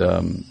prominent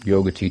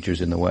yoga teachers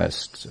in the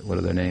West. What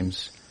are their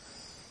names?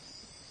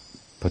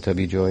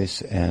 Patabi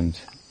Joyce and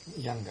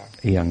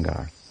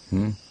Iyengar.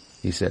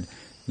 He said,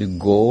 the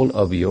goal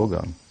of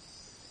yoga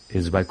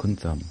is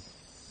Vaikuntham.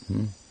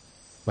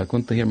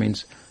 Vaikuntha here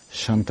means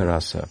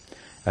Shantarasa,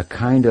 a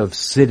kind of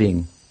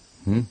sitting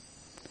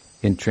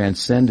in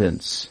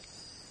transcendence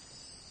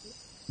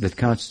that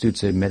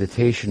constitutes a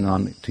meditation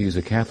on, to use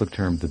a Catholic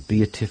term, the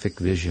beatific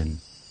vision.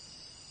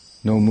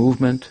 No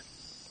movement,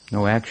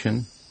 no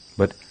action,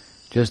 but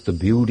just the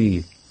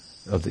beauty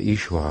of the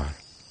Ishwar,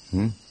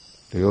 the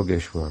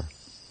Yogeshwar.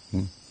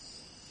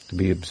 To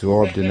be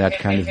absorbed in that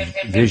kind of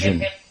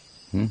vision.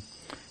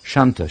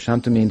 Shanta.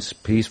 Shanta means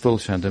peaceful.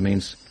 Shanta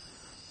means,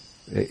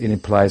 it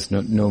implies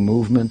no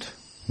movement.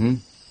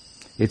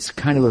 It's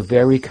kind of a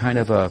very kind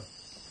of a,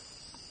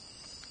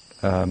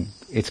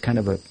 it's kind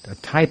of a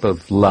type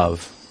of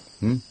love.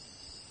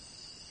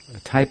 A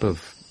type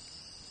of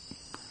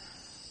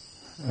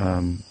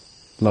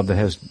love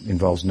that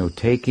involves no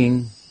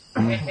taking,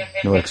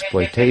 no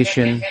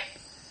exploitation.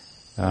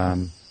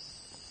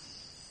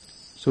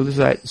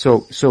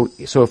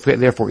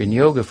 Therefore, in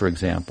yoga, for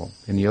example,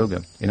 in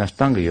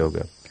Ashtanga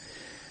yoga,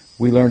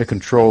 we learn to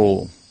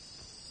control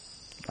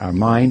our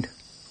mind,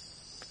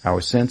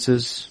 our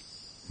senses,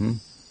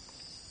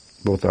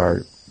 both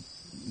our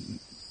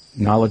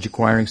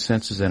knowledge-acquiring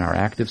senses and our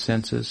active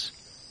senses.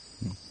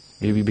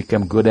 If you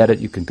become good at it,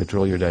 you can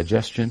control your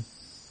digestion,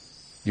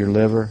 your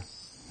liver.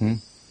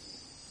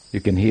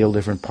 You can heal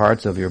different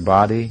parts of your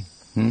body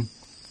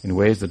in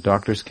ways that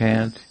doctors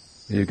can't.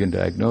 You can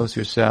diagnose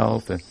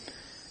yourself.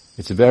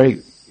 It's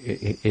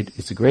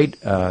a great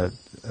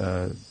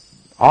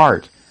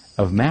art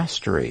of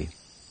mastery.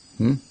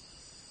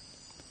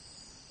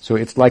 So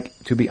it's like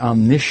to be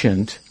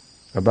omniscient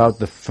about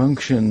the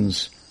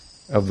functions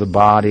of the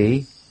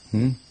body,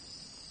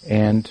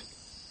 and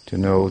to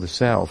know the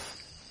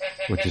self,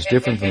 which is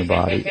different from the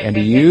body, and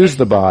to use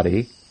the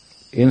body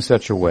in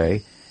such a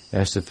way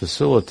as to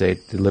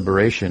facilitate the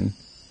liberation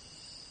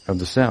of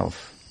the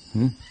self,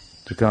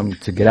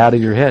 to get out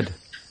of your head,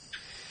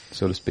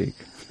 so to speak.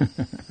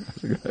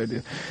 That's a good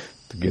idea.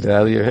 To get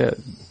out of your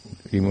head.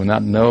 You will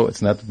not know,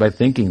 it's not by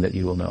thinking that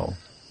you will know.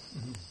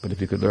 But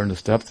if you could learn to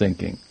stop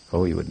thinking,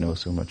 you would know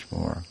so much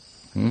more.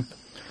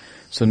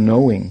 So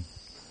knowing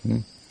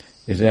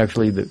is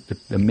actually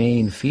the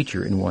main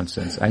feature in one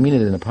sense. I mean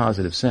it in a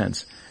positive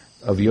sense,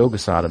 of yoga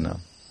sadhana.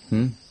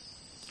 And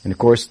of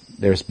course,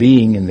 there's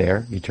being in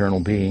there, eternal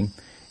being,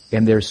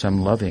 and there's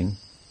some loving,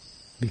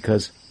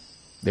 because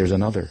there's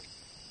another.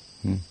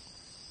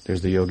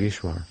 There's the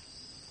Yogeshwar.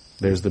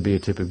 There's the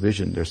beatific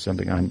vision. There's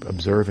something I'm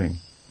observing.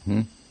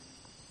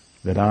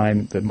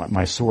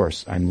 My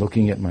source. I'm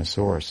looking at my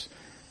source.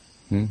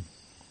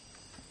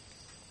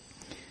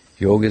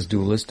 Yoga is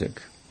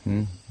dualistic.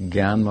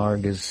 Gyan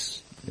Marg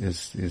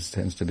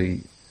tends to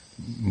be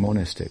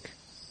monistic,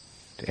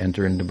 to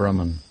enter into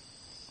Brahman.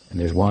 And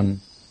there's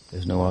one,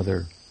 there's no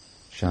other.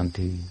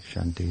 Shanti,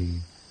 Shanti,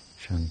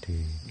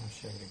 Shanti.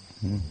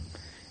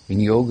 In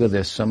yoga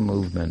there's some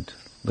movement,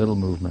 little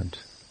movement.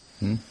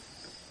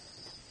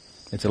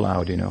 It's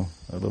allowed, a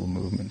little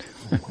movement.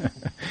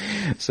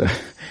 So,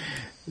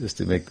 just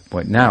to make the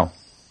point. Now,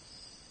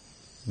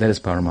 that is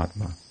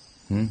Paramatma.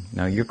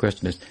 Now your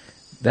question is,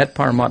 that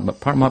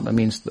Paramatma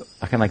means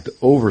kind of like the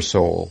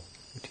oversoul,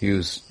 to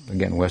use,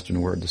 again,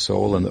 Western word, the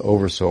soul and the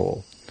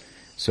oversoul.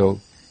 So,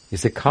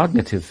 it's a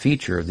cognitive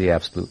feature of the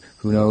Absolute,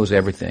 who knows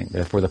everything.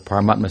 Therefore, the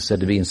Paramatma is said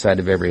to be inside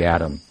of every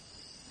atom.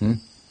 They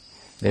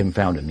haven't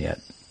found him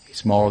yet. He's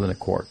smaller than a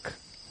quark,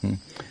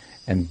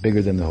 and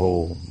bigger than the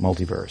whole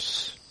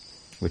multiverse,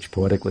 which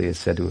poetically is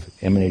said to have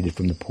emanated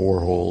from the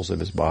pore holes of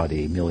his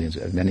body, millions,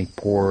 as many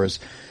pores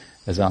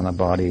as on the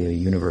body of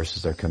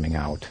universes are coming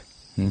out.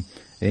 And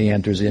he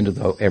enters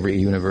into every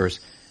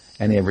universe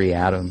and every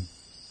atom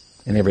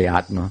and every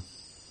Atma.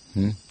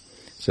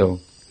 So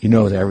he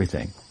knows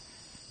everything.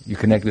 You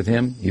connect with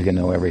him, you can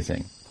know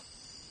everything.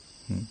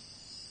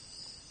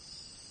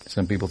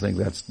 Some people think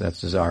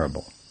that's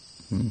desirable.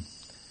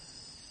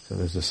 So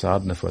there's a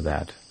sadhana for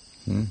that.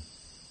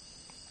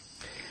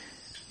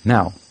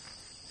 Now,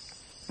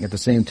 at the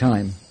same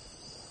time,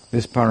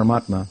 this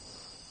Paramatma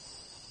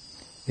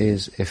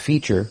is a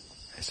feature,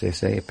 as they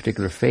say, a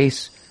particular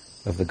face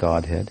of the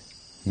Godhead,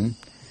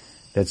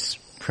 that's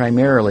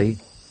primarily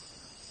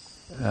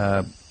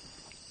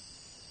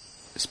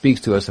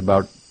speaks to us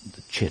about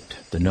the chit,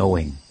 the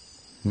knowing.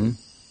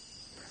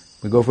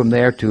 We go from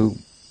there to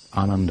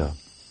Ananda.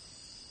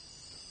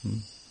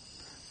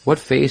 What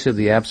face of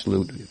the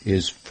Absolute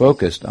is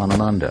focused on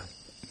Ananda?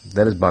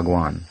 That is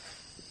Bhagwan.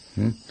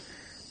 There's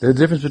a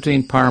difference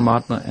between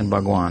Paramatma and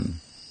Bhagwan.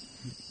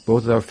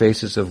 Both are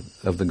faces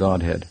of the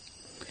Godhead.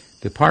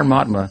 The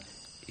Paramatma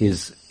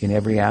is in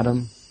every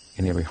atom,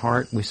 in every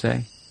heart, we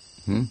say.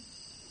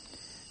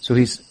 So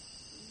he's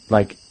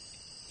like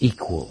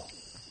equal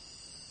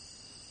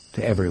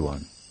to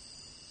everyone.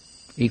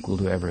 Equal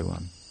to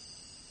everyone.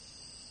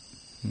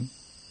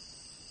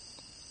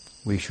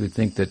 We should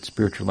think that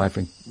spiritual life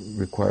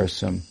requires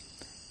some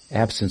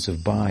absence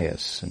of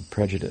bias and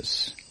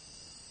prejudice,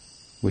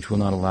 which will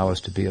not allow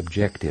us to be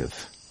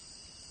objective.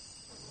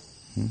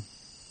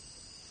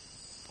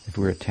 If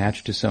we're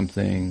attached to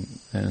something,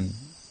 then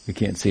we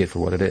can't see it for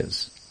what it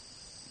is.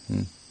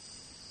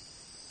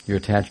 You're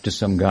attached to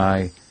some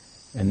guy,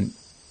 and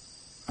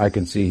I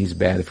can see he's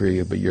bad for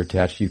you, but you're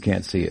attached, you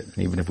can't see it. And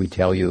even if we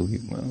tell you,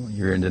 well,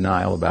 you're in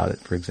denial about it,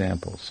 for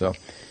example. So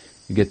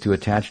you get too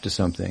attached to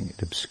something,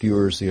 it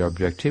obscures the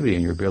objectivity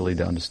and your ability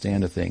to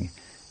understand a thing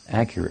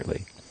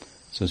accurately.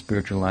 So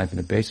spiritual life in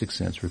a basic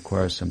sense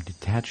requires some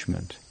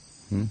detachment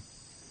and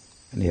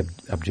the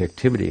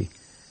objectivity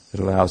that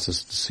allows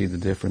us to see the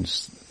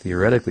difference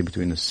theoretically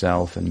between the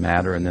self and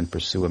matter, and then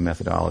pursue a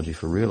methodology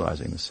for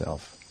realizing the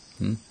self.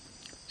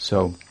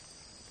 So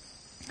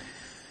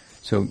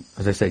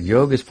as I said,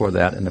 yoga is for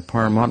that, and the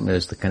Paramatma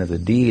is the kind of the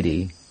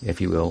deity,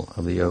 if you will,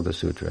 of the Yoga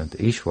Sutra, the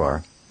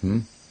Ishwar.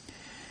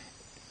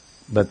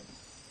 But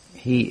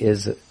he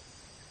is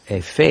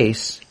a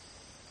face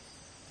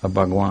of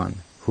Bhagwan,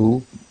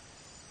 who,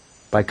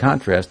 by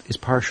contrast, is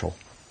partial.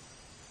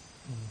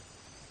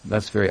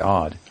 That's very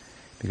odd,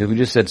 because we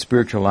just said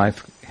spiritual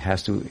life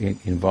has to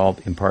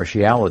involve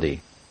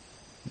impartiality.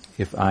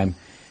 If I'm,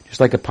 just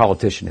like a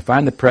politician, if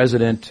I'm the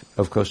president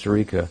of Costa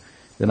Rica,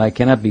 then I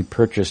cannot be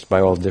purchased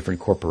by all the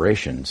different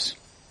corporations,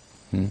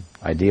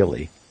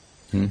 ideally.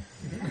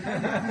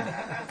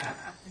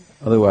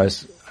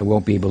 Otherwise, I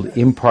won't be able to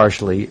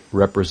impartially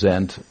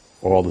represent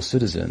all the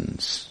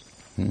citizens.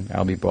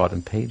 I'll be bought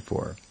and paid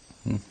for.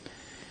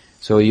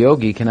 So a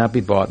yogi cannot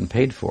be bought and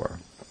paid for.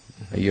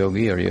 A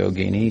yogi or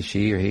yogini,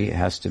 she or he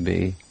has to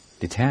be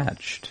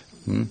detached.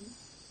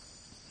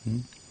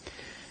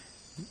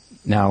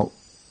 Now,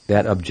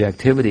 that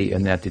objectivity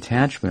and that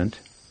detachment,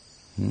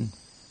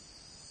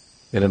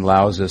 it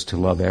allows us to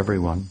love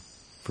everyone,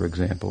 for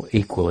example,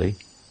 equally.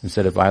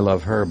 Instead of I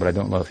love her, but I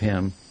don't love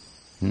him.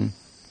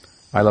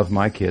 I love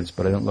my kids,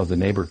 but I don't love the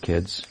neighbor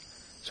kids.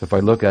 So if I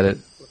look at it,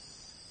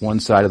 one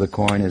side of the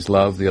coin is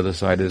love, the other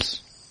side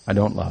is I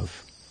don't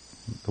love.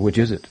 Which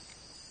is it?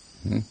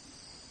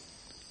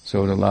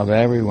 So to love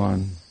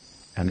everyone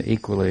and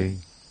equally,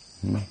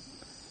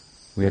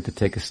 we have to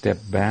take a step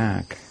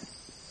back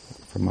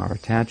from our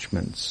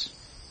attachments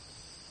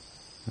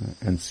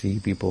and see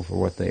people for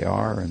what they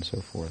are and so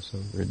forth. So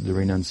the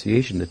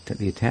renunciation,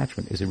 the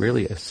attachment, is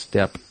really a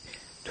step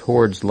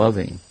towards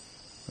loving,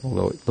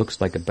 although it looks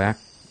like a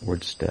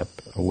backward step,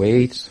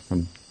 away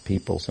from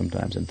people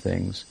sometimes and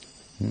things.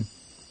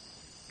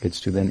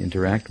 It's to then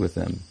interact with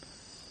them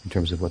in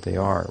terms of what they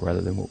are,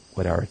 rather than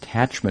what our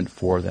attachment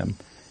for them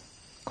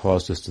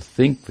caused us to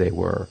think they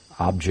were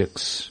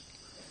objects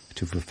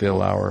to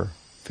fulfill our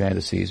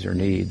fantasies or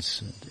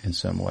needs in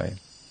some way.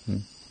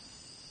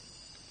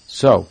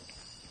 So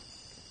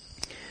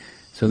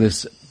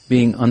this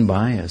being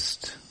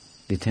unbiased,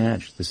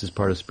 detached, this is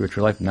part of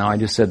spiritual life. Now I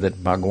just said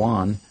that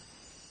Bhagwan,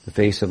 the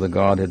face of the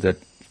Godhead that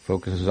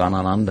focuses on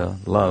Ananda,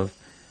 love,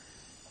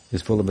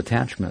 is full of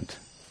attachment.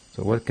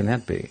 So what can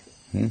that be?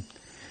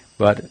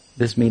 But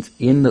this means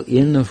in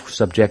the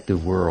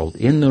subjective world,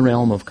 in the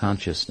realm of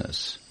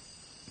consciousness,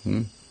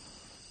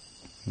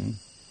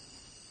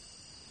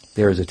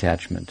 there is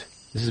attachment.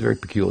 This is very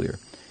peculiar.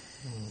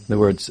 In other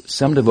words,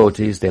 some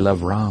devotees, they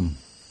love Ram.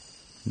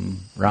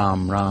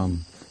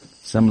 Ram.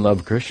 Some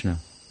love Krishna.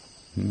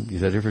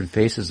 These are different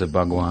faces of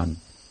Bhagwan.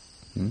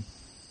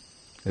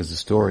 There's a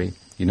story.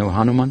 You know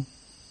Hanuman?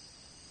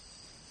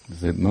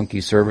 The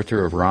monkey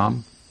servitor of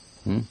Ram?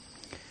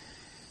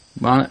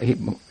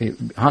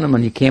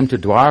 Hanuman, he came to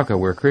Dwarka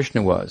where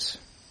Krishna was.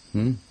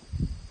 And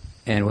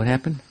what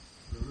happened?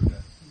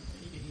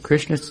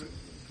 Krishna sent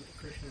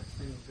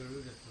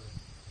Garuda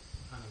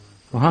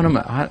for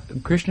Hanuman. Well,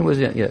 Krishna was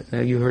in,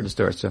 you heard the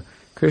story. So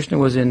Krishna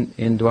was in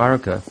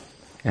Dwarka,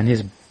 and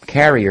his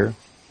carrier,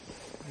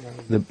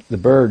 the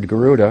bird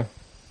Garuda,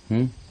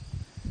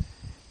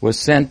 was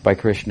sent by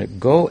Krishna.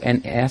 Go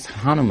and ask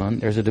Hanuman,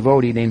 there's a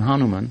devotee named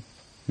Hanuman,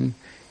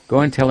 go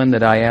and tell him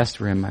that I asked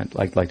for him,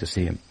 I'd like to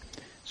see him.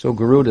 So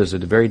Garuda is a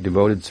very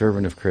devoted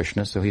servant of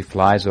Krishna, so he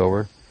flies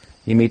over,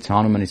 he meets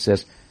Hanuman, he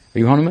says, are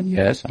you Hanuman?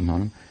 Yes, I'm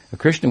Hanuman.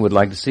 Krishna would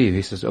like to see you.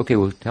 He says, okay,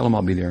 well, tell him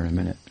I'll be there in a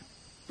minute.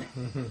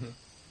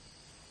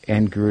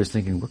 And Guru is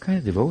thinking, what kind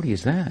of devotee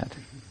is that?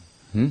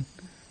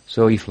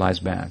 So he flies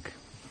back.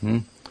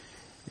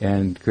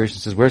 And Krishna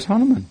says, where's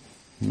Hanuman?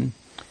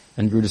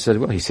 And Guru says,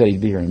 well, he said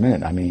he'd be here in a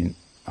minute. I mean,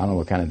 I don't know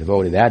what kind of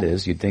devotee that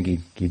is. You'd think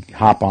he'd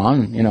hop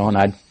on, and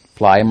I'd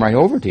fly him right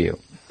over to you.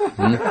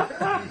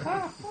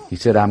 He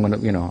said, I'm going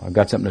to, I've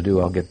got something to do.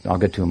 I'll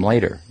get to him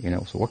later.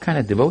 So what kind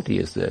of devotee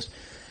is this?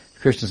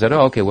 Krishna said,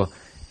 oh, okay, well,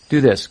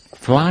 do this.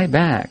 Fly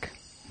back,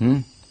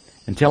 and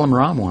tell him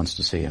Ram wants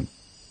to see him.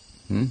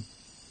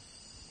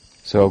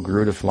 So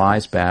Garuda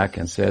flies back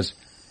and says,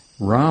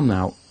 Ram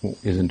now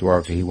is in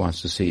Dwarka. He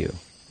wants to see you.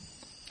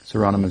 So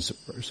Hanuman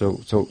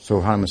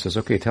says,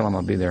 okay, tell him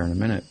I'll be there in a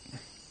minute.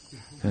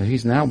 And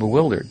he's now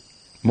bewildered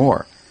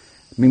more.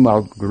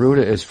 Meanwhile,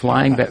 Garuda is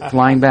flying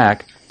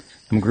back,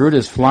 and Garuda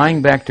is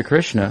flying back to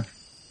Krishna.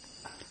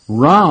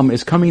 Ram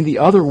is coming the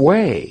other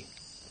way,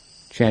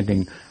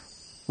 chanting,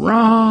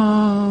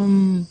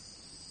 Ram.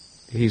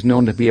 He's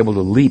known to be able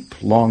to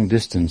leap long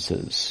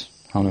distances,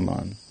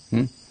 Hanuman.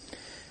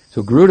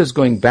 So Garuda is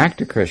going back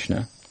to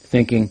Krishna,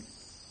 thinking,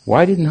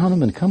 why didn't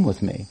Hanuman come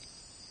with me?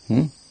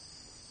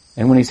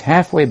 And when he's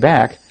halfway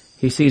back,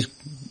 he sees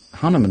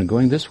Hanuman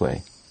going this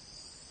way,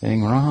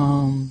 saying,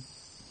 Ram.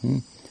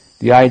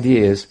 The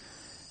idea is,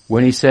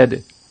 when he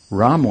said,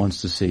 Ram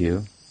wants to see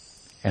you,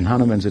 and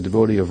Hanuman's a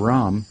devotee of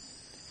Ram,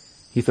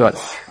 he thought,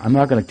 I'm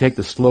not going to take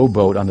the slow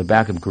boat on the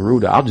back of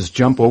Garuda, I'll just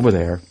jump over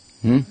there.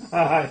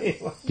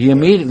 He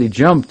immediately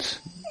jumped,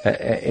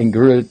 and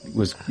Garuda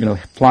was,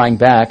 flying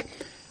back.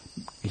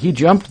 He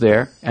jumped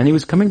there, and he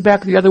was coming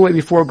back the other way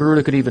before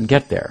Garuda could even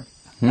get there.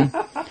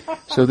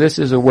 So this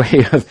is a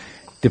way of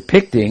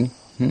depicting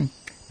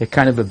a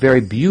kind of a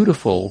very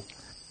beautiful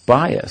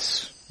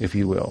bias, if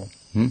you will,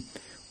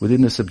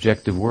 within the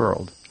subjective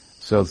world.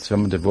 So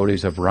some are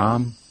devotees of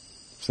Ram,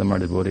 some are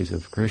devotees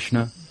of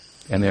Krishna,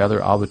 and the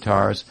other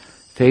avatars,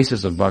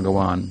 faces of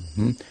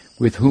Bhagavan,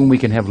 with whom we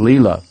can have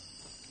Leela.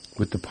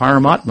 With the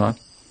Paramatma,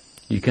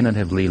 you cannot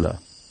have Leela.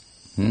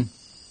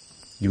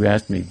 You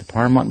asked me, the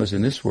Paramatma is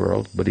in this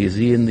world, but is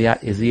he in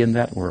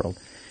that world?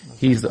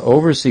 He's the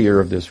overseer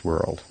of this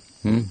world.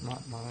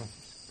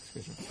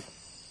 Excuse me.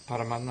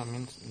 Paramatma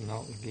means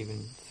not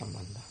giving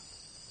sambandha.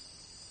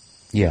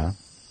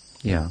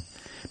 Yeah.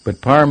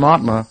 But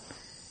Paramatma,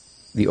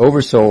 the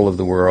oversoul of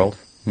the world,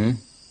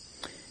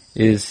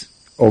 is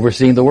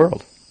overseeing the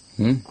world.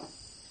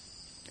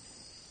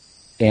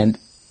 And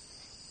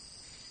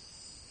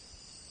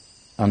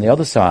on the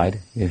other side,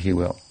 if you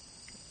will,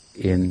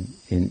 in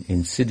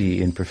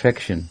siddhi, in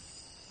perfection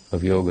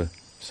of yoga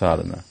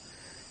sadhana,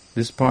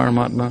 this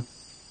Paramatma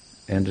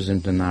enters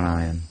into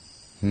Narayan.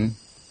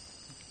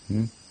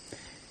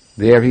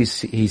 There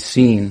he's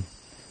seen,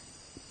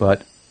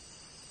 but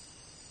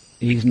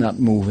he's not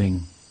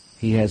moving.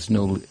 He has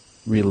no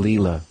real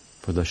leela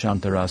for the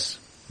Shantaras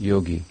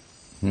yogi,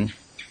 who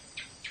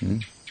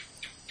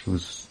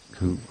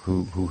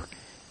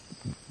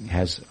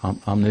has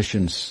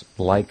omniscience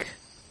like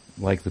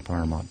the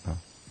Paramatma.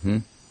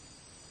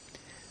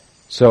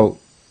 So,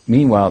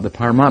 meanwhile, the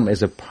Paramatma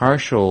is a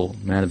partial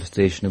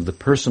manifestation of the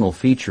personal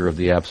feature of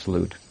the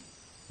Absolute.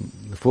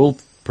 The full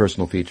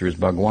personal feature is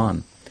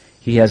Bhagwan.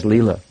 He has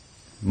Leela,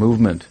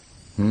 movement.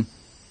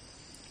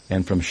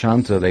 And from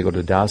Shanta they go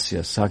to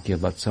Dasya, Sakya,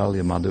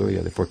 Vatsalya,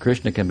 Madhurya. Therefore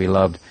Krishna can be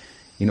loved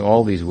in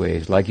all these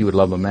ways, like you would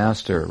love a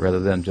master rather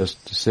than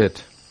just to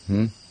sit,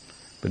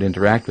 but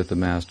interact with the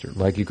master,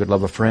 like you could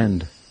love a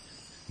friend,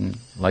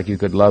 like you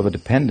could love a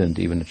dependent,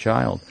 even a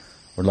child,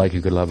 or like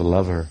you could love a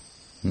lover.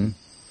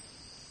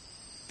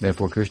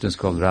 Therefore Krishna is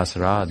called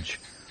Rasaraj,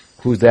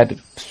 who's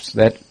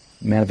that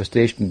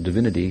manifestation of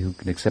divinity who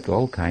can accept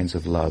all kinds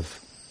of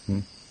love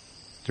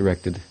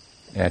directed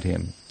at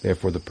him.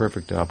 Therefore the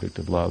perfect object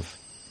of love.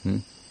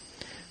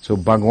 So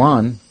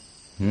Bhagwan,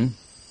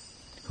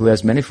 who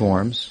has many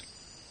forms,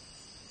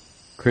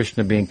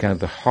 Krishna being kind of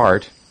the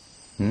heart,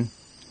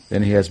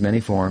 then he has many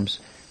forms,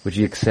 which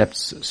he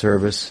accepts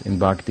service in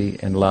bhakti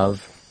and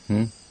love,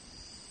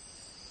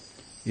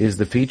 is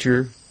the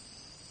feature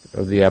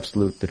of the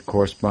Absolute that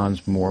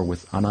corresponds more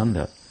with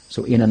Ananda.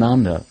 So in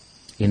Ananda,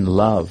 in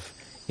love,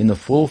 in the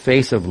full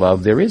face of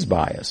love, there is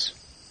bias.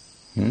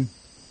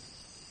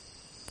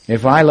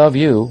 If I love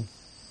you,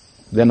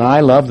 then I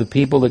love the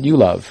people that you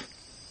love,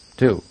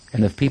 too.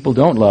 And if people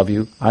don't love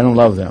you, I don't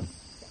love them.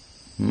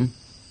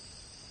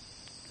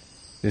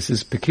 This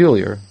is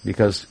peculiar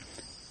because,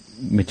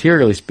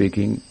 materially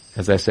speaking,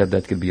 as I said,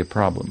 that could be a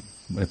problem.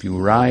 But if you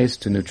rise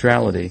to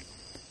neutrality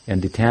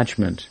and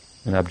detachment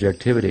and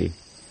objectivity,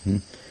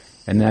 and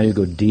now you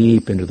go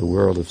deep into the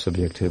world of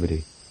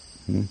subjectivity,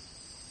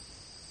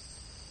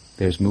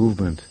 there's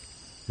movement,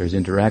 there's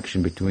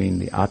interaction between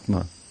the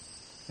Atma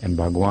and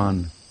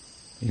Bhagwan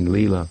in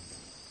Leela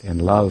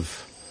and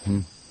love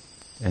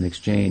and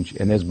exchange,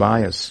 and there's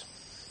bias.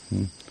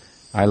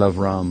 I love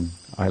Ram,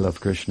 I love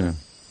Krishna,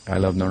 I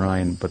love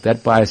Narayan, but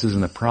that bias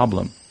isn't a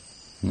problem,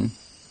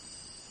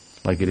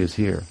 like it is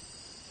here.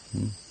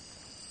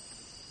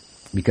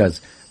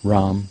 Because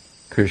Ram,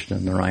 Krishna,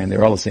 Narayan,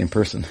 they're all the same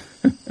person.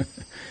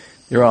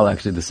 They're all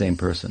actually the same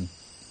person.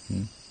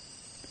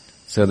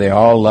 So they're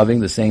all loving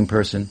the same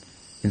person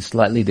in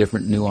slightly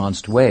different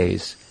nuanced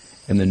ways.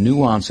 And the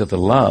nuance of the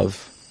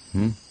love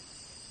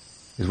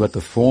is what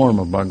the form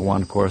of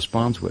Bhagawan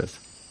corresponds with.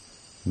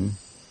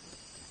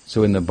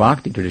 So in the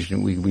Bhakti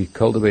tradition, we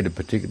cultivate a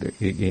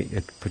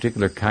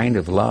particular kind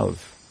of love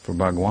for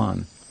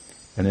Bhagawan,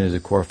 and there's a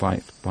corresponding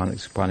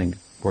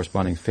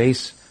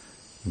face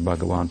of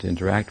Bhagawan to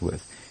interact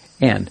with.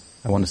 And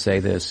I want to say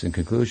this in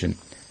conclusion,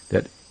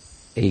 that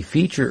a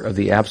feature of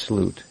the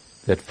Absolute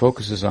that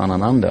focuses on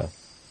Ananda,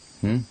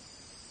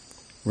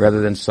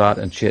 rather than Sat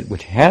and Chit,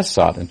 which has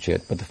Sat and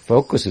Chit, but the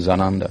focus is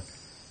Ananda.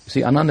 You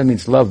see, Ananda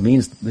means love,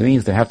 means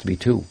there have to be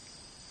two,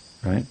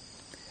 right?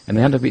 And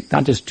they have to be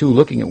not just two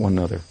looking at one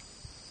another,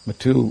 but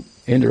two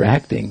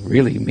interacting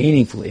really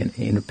meaningfully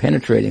and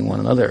penetrating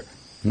one another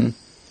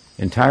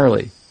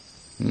entirely.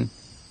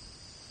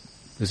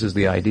 This is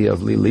the idea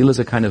of Lila. Lila is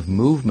a kind of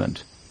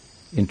movement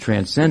in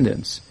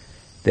transcendence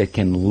that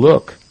can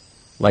look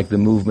like the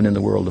movement in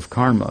the world of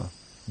karma,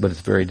 but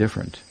it's very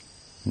different.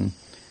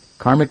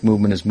 Karmic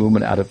movement is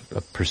movement out of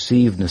a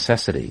perceived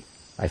necessity.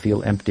 I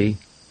feel empty.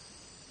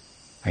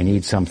 I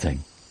need something.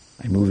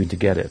 I'm moving to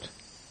get it.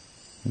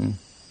 The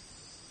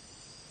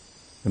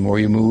more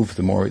you move,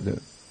 the more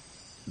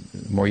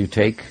you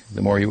take,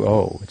 the more you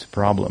owe. It's a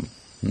problem.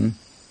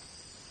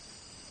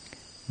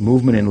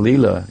 Movement in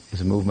Leela is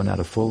a movement out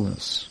of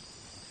fullness.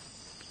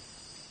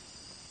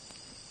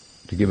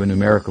 To give a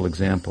numerical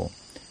example,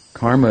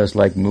 karma is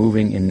like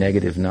moving in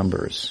negative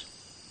numbers.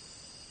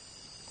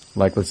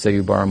 Like, let's say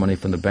you borrow money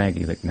from the bank,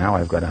 you think, now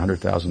I've got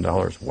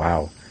 $100,000.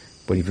 Wow.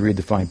 But if you read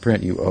the fine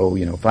print, you owe,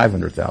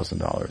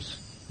 $500,000.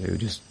 It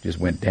just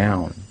went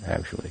down,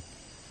 actually.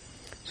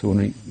 So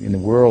when in the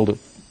world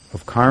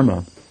of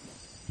karma,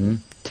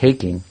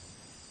 taking,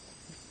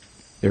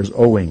 there's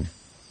owing.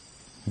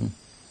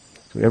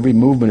 So every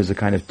movement is a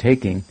kind of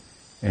taking,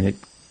 and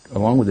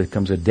along with it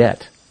comes a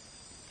debt.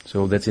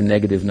 So that's in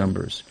negative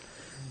numbers.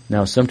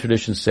 Now some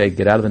traditions say,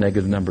 get out of the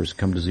negative numbers,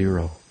 come to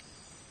zero.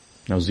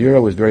 Now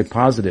zero is very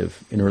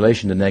positive in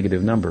relation to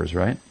negative numbers,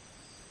 right?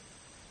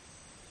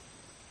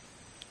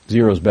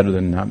 Zero is better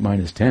than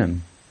minus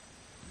 10.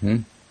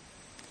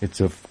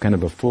 It's a kind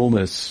of a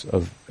fullness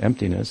of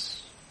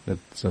emptiness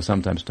that's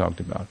sometimes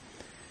talked about.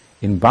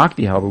 In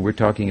Bhakti, however, we're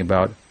talking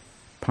about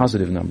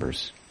positive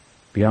numbers,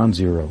 beyond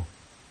zero.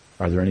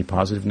 Are there any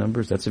positive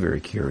numbers? That's a very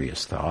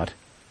curious thought.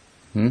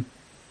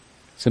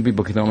 Some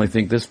people can only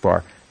think this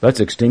far.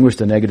 Let's extinguish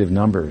the negative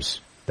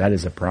numbers. That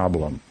is a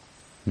problem.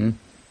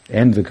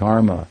 End the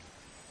karma,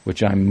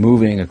 which I'm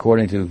moving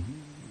according to,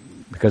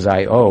 because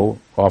I owe,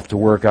 off to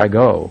work I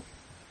go.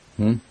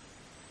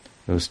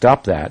 So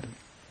stop that.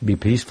 Be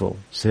peaceful.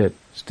 Sit,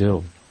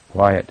 still,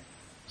 quiet,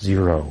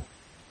 zero.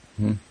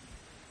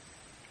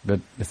 But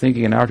the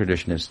thinking in our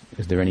tradition is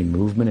there any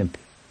movement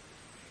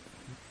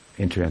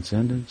in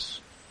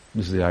transcendence?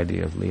 This is the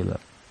idea of Leela.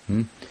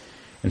 And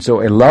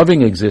so a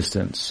loving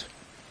existence,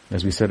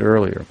 as we said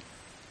earlier,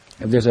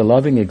 if there's a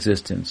loving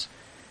existence,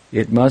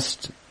 it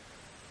must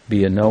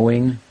be a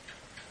knowing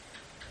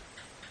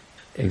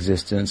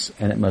existence,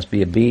 and it must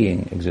be a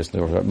being existence,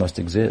 or it must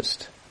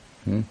exist.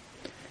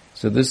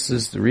 So this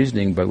is the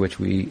reasoning by which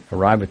we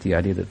arrive at the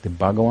idea that the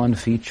Bhagavan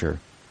feature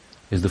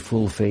is the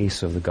full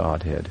face of the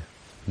Godhead.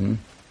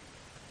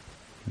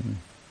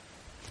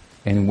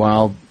 And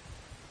while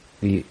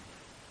the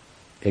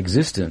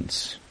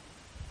existence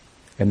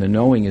and the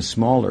knowing is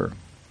smaller,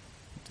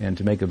 and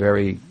to make a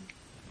very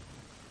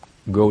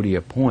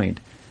Gaudiya point,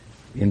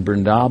 in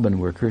Vrindavan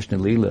where Krishna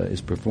Leela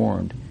is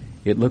performed,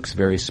 it looks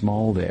very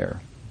small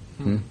there.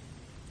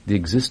 The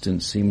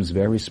existence seems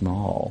very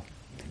small,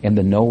 and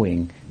the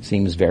knowing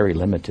seems very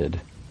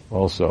limited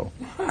also.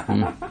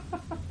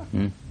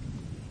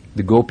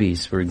 The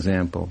gopis, for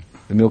example,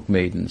 the milk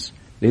maidens,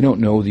 they don't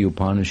know the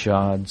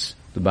Upanishads,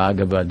 the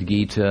Bhagavad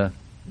Gita.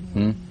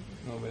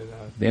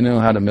 They know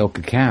how to milk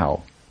a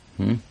cow.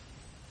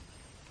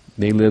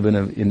 They live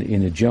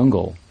in a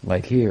jungle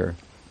like here.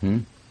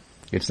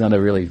 It's not a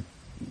really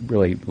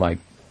like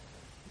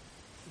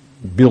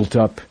built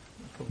up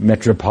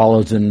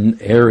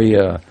metropolitan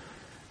area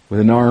with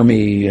an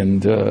army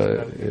and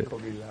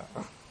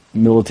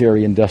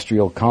military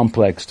industrial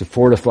complex to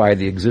fortify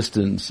the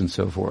existence and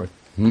so forth.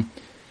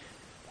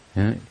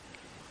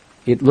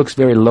 It looks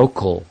very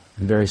local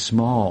and very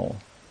small.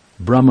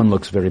 Brahman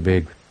looks very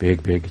big.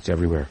 It's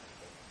everywhere.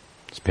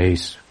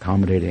 Space,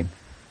 accommodating.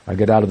 I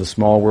get out of the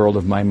small world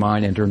of my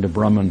mind, enter into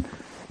Brahman,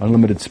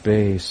 unlimited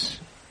space.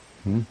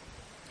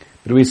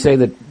 But we say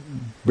that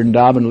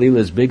Vrindavan Leela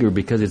is bigger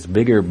because it's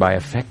bigger by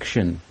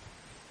affection.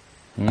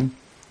 You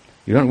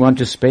don't want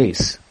just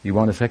space, you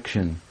want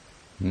affection.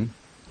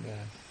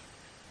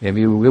 If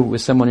you were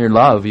with someone you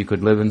love, you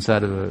could live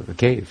inside of a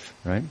cave,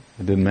 right?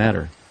 It didn't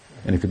matter.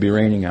 And it could be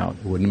raining out,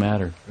 it wouldn't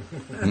matter.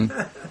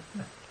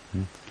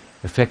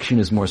 Affection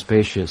is more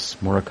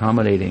spacious, more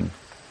accommodating.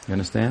 You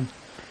understand?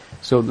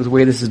 So the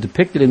way this is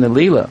depicted in the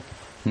Leela,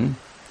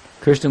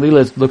 Krishna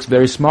Leela looks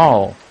very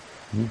small.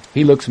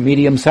 He looks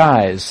medium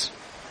size.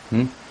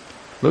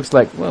 Looks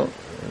like, well,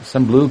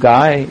 some blue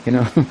guy, you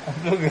know.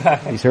 Blue guy.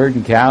 He's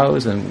herding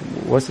cows, and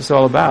what's this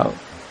all about?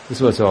 This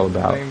is what it's all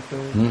about.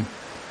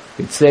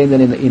 It's saying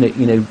that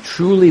in a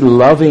truly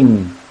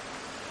loving,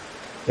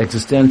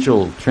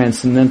 existential,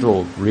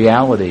 transcendental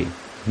reality,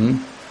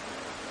 in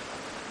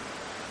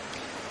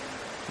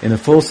the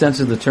full sense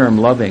of the term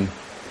loving,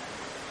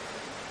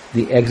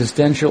 the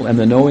existential and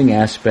the knowing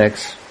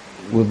aspects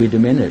will be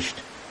diminished.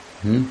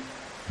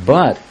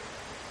 But,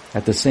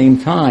 at the same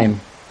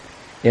time,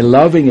 a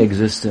loving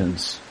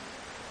existence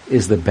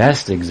is the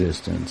best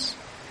existence,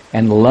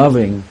 and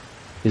loving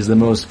is the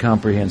most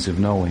comprehensive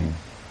knowing.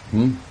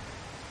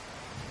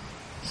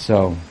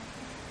 So,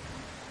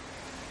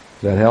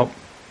 does that help?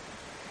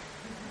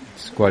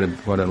 It's quite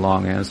a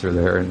long answer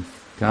there and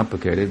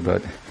complicated,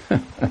 but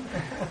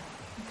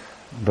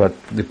but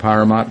the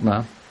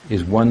Paramatma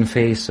is one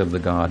face of the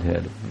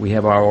Godhead. We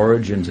have our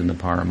origins in the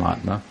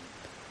Paramatma,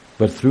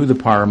 but through the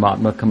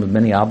Paramatma come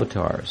many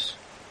avatars.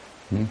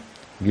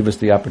 Give us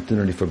the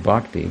opportunity for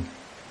bhakti,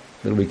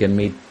 that we can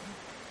meet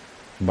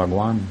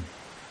Bhagwan,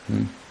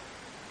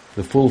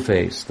 the full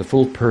face, the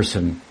full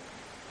person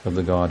of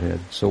the Godhead.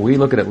 So we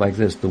look at it like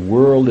this: the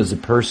world is a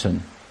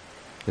person.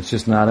 It's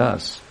just not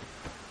us.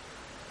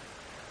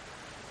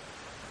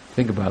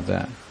 Think about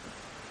that.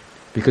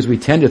 Because we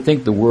tend to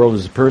think the world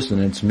is a person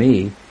and it's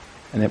me,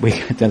 and that we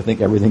tend to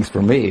think everything's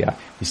for me.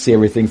 We see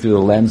everything through the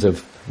lens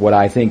of what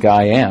I think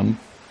I am,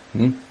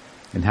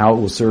 and how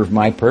it will serve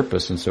my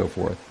purpose and so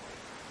forth.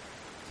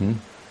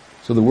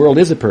 So the world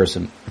is a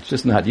person. It's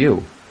just not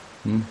you.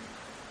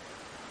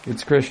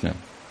 It's Krishna.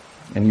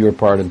 And you're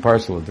part and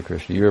parcel of the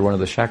Krishna. You're one of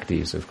the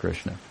Shaktis of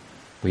Krishna.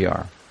 We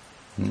are.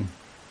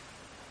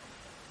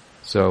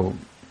 So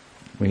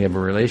we have a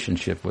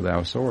relationship with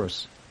our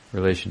source.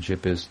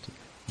 Relationship is,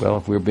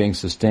 if we're being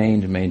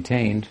sustained and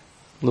maintained,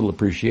 a little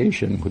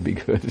appreciation would be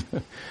good.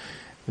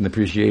 And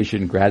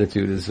appreciation,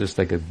 gratitude is just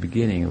like a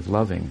beginning of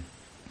loving.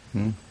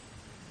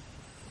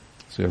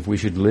 So if we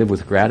should live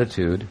with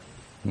gratitude,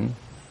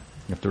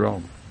 after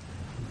all,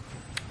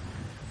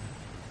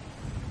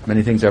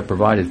 many things are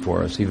provided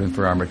for us, even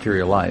for our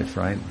material life,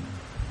 right?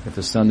 If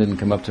the sun didn't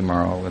come up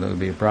tomorrow, well, it would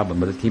be a problem,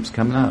 but it keeps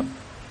coming up.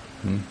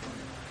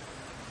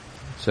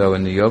 So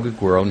in the yogic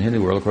world, in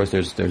Hindu world, of course,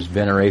 there's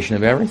veneration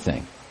of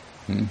everything.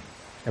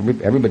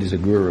 Everybody's a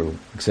guru,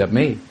 except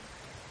me.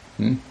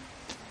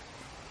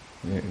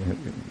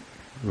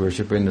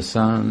 Worshipping the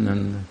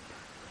sun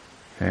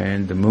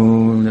and the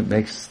moon that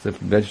makes the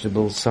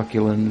vegetables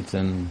succulent,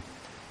 and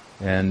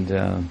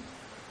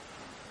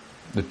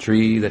the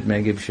tree that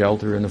may give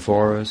shelter in the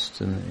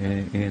forest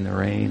and in the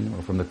rain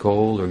or from the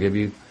cold, or give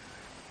you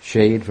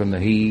shade from the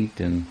heat,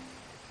 and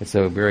it's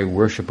a very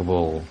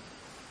worshipable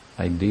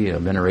idea,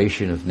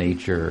 veneration of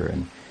nature.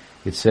 And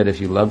it's said if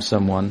you love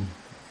someone,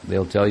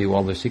 they'll tell you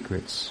all their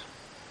secrets.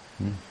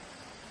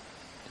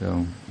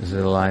 So this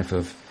is a life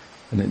of,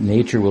 and that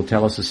nature will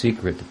tell us a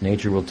secret. That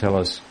nature will tell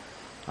us,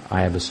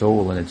 I have a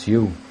soul and it's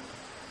you.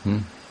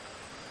 And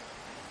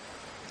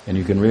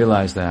you can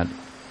realize that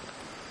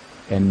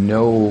and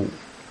know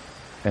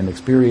and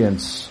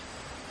experience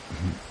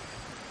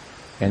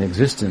an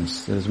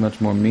existence that is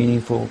much more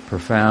meaningful,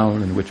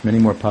 profound, in which many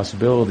more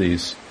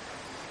possibilities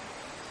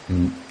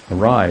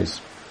arise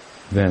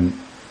than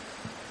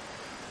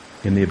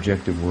in the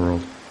objective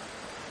world.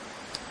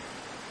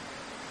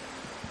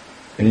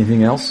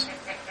 Anything else?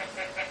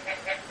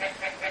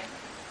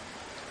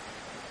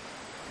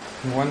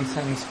 In one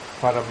sense,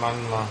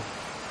 Paramatma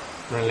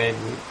relate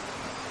with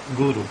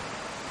Guru,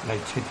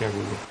 like Chaitya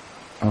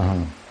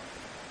Guru.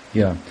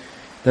 Yeah,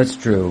 that's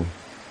true,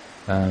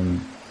 in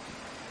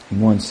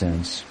one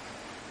sense.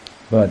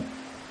 But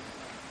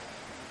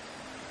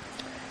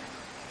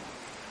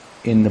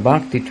in the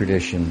Bhakti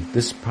tradition,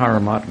 this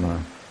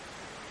Paramatma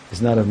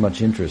is not of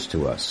much interest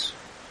to us.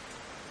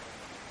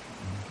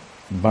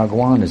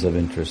 Bhagwan is of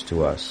interest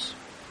to us.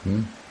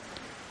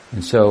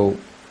 And so,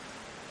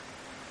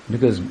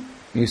 because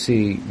you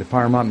see, the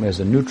Paramatma is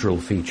a neutral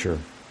feature,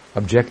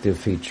 objective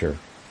feature.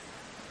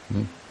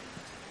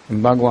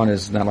 And Bhagwan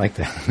is not like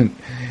that.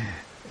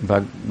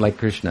 But like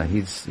Krishna,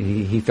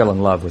 he fell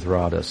in love with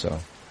Radha, so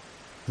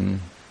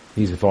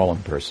he's a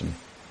fallen person.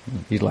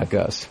 He's like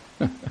us.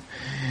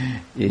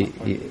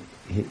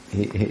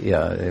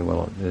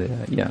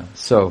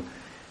 So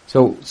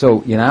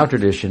in our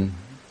tradition,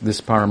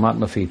 this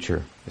Paramatma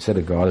feature, said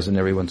that God is in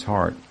everyone's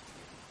heart.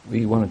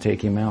 We want to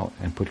take him out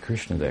and put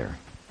Krishna there,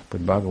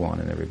 put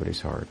Bhagawan in everybody's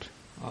heart,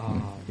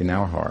 in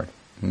our heart.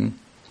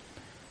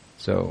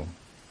 So,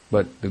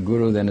 but the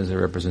Guru then is a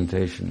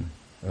representation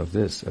of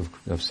this, of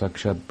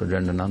Sakshat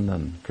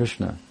Brajendanandan,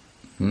 Krishna.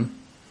 You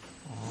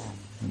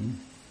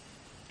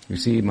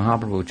see,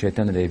 Mahaprabhu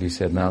Chaitanya Devi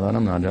said,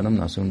 Nadanam najanam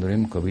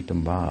nasundarim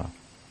kavitam ba,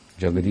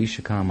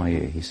 Jagadish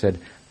Kamaye. He said,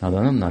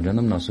 Nadanam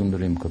najanam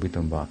nasundarim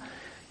kavitam ba.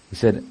 He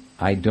said,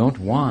 I don't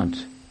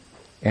want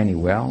any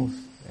wealth,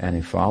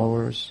 any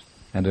followers.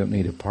 I don't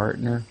need a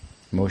partner,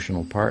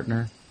 emotional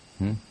partner.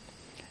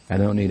 I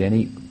don't need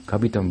any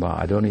kabitamba.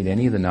 I don't need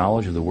any of the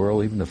knowledge of the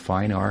world, even the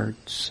fine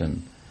arts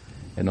and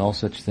all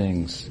such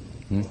things.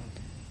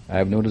 I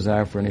have no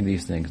desire for any of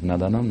these things.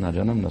 Nadanam,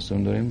 najanam,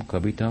 nasundarim,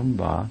 kavitam,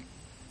 va,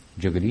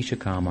 jagadisha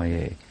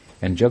kamaye.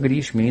 And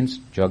Jagadish means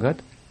Jagat,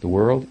 the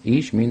world.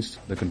 Ish means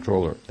the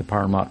controller, the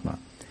Paramatma.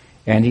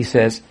 And he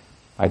says,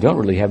 I don't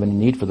really have any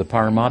need for the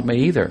Paramatma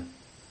either.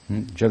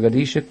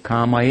 Jagadisha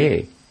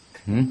kamaye.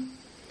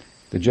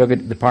 The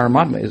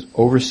Paramatma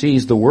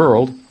oversees the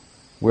world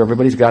where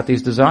everybody's got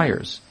these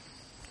desires.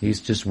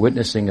 He's just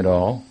witnessing it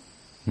all.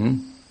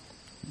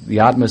 The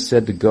Atma is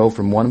said to go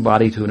from one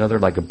body to another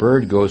like a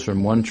bird goes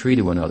from one tree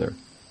to another.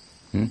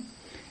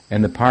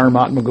 And the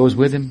Paramatma goes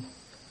with him.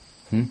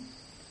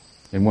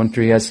 And one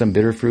tree has some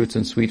bitter fruits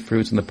and sweet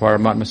fruits, and the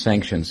Paramatma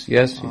sanctions.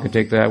 Yes, you can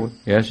take that one.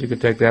 Yes, you can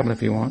take that one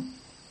if you want.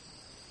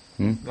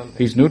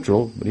 He's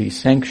neutral, but he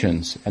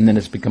sanctions, and then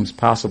it becomes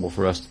possible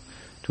for us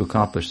to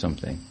accomplish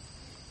something.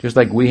 Just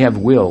like we have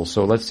will,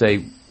 so let's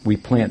say we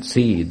plant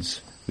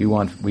seeds. We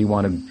want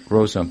to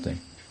grow something.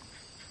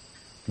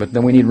 But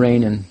then we need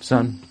rain and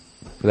sun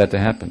for that to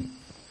happen.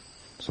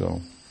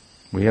 So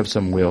we have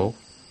some will,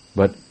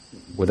 but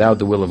without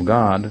the will of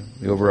God,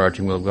 the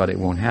overarching will of God, it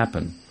won't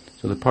happen.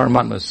 So the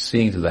Paramatma is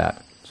seeing to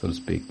that, so to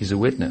speak. He's a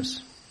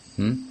witness.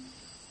 The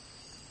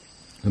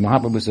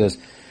Mahaprabhu says,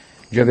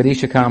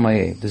 Jagadisha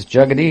Kamaye. This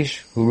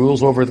Jagadish, who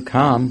rules over the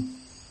Kam,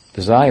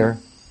 desire,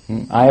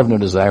 I have no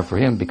desire for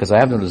him because I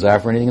have no desire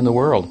for anything in the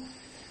world.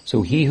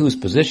 So he whose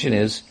position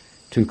is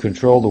to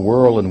control the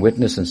world and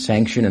witness and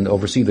sanction and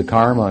oversee the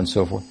karma and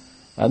so forth,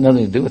 I have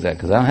nothing to do with that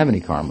because I don't have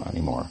any karma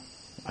anymore.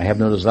 I have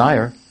no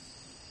desire,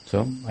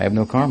 so I have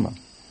no karma.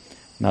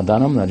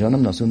 Nadanam,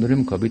 najanam,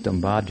 nasundarim, kavitam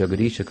ba,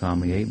 jagadisha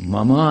kamaye,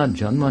 mama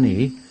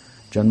janmani,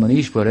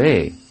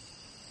 janmanishvare,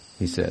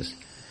 he says.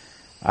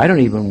 I'm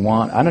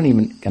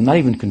not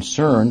even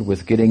concerned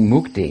with getting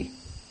mukti,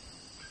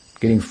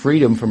 getting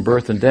freedom from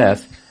birth and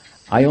death.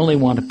 I only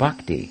want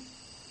bhakti.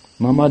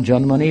 Mama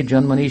janmani,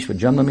 janmanishvare.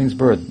 Janma means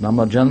birth.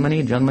 Mama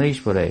janmani,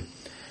 janmanishvare.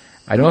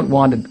 I'm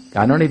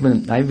not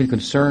even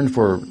concerned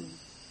for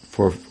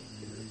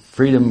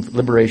freedom,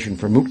 liberation,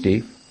 for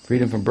mukti,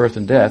 freedom from birth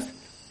and death.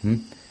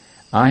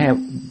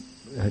 I'm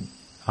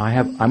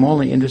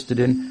only interested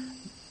in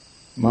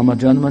Mama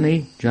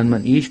Janmani,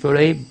 Janman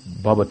Ishvare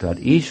Bhavatad.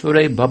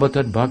 Ishvare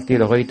Bhavatad Bhakti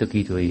Rahaita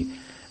Kitoi.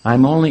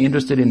 I'm only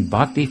interested in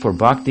bhakti for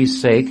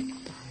bhakti's sake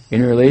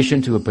in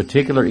relation to a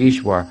particular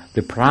Ishwar,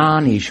 the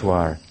Pran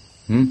Ishwar.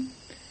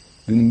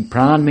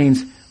 Pran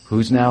means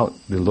who's now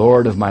the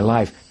Lord of my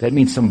life. That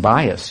means some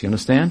bias, you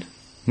understand?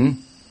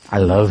 I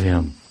love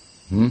him.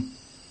 The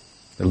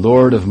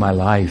Lord of my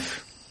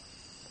life.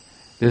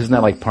 This is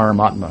not like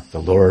Paramatma, the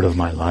Lord of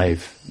my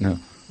life. No.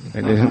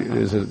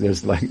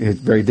 There's like a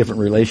very different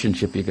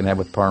relationship you can have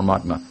with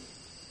Paramatma.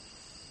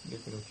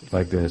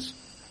 Like this.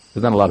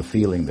 There's not a lot of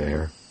feeling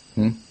there.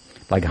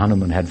 Like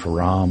Hanuman had for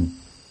Ram.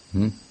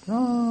 Ram,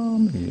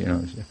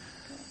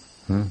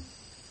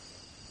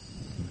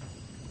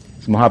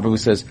 So Mahaprabhu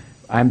says,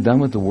 I'm done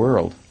with the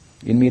world.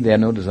 In me they have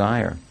no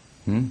desire.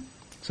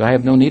 So I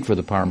have no need for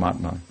the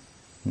Paramatma.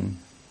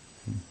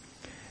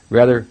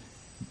 Rather,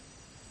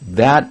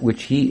 that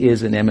which he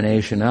is an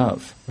emanation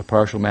of, a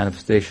partial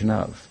manifestation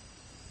of,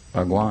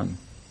 Bhagwan,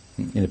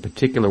 in a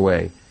particular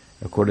way,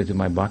 according to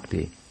my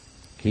bhakti,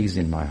 he's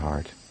in my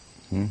heart.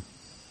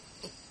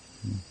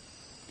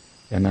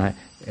 And I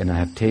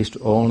have taste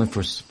only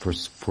for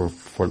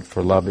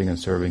loving and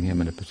serving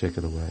him in a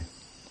particular way.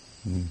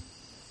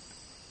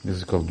 This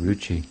is called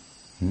ruchi.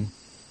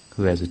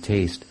 Who has a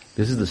taste.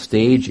 This is the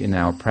stage in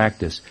our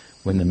practice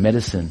when the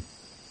medicine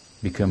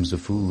becomes the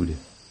food.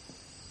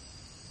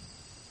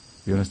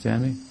 You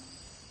understand me?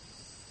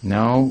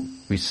 Now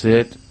we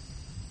sit,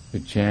 we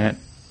chant,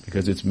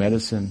 because it's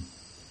medicine.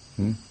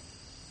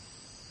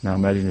 Now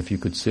imagine if you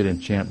could sit and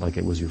chant like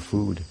it was your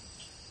food.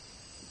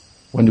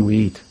 When do we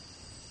eat?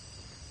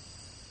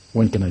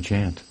 When can I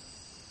chant?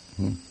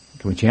 Can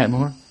we chant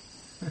more?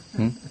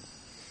 Do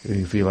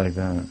you feel like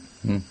that?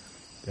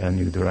 And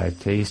you derive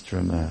taste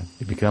from that.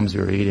 It becomes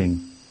your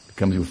eating,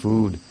 becomes your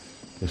food.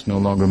 It's no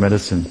longer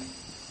medicine.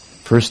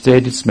 First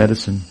stage, it's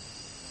medicine.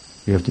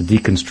 You have to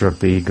deconstruct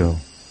the ego.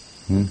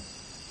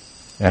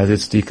 As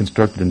it's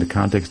deconstructed in the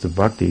context of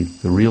bhakti,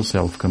 the real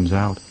self comes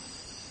out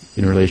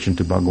in relation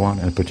to Bhagwan,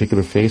 and a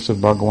particular face of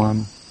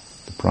Bhagwan,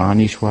 the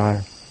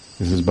Pranishwar.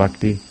 This is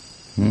bhakti.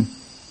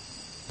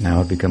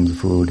 Now it becomes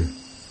food.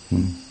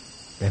 And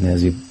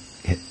as you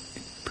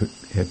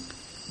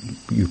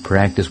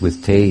practice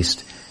with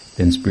taste,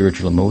 then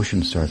spiritual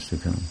emotion starts to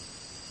come.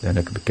 Then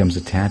it becomes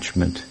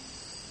attachment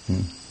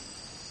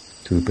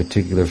to a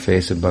particular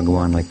face of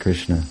Bhagwan, like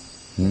Krishna.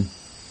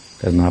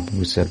 As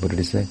Mahaprabhu said, what did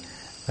he say?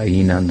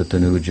 Ainanda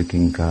tanuja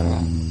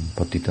kinkaram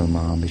patitam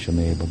mam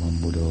vishame bhavam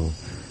buddho.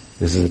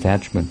 This is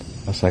attachment,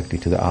 asakti,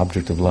 to the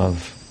object of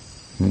love.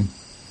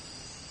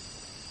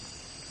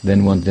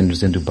 Then one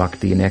enters into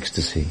bhakti in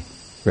ecstasy,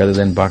 rather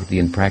than bhakti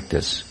in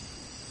practice.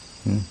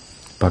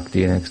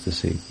 Bhakti in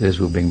ecstasy. This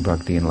will bring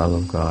bhakti in love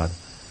of God.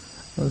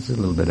 Well, this is a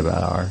little bit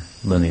about our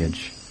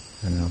lineage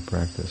and our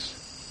practice.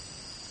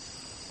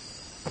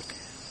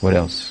 What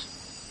else?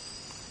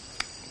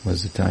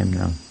 What's the time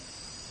now?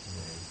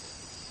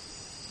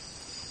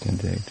 10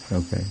 to 8.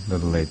 Okay, a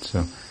little late.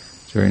 So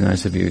It's very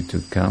nice of you to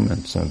come,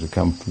 and so to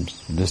come from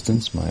a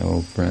distance, my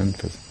old friend,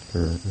 for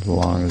as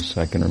long as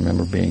I can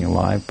remember being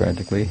alive,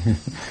 practically.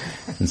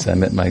 Since I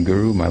met my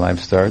guru, my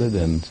life started,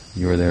 and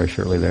you were there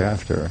shortly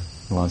thereafter,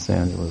 in Los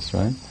Angeles,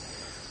 right?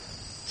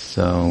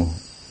 So,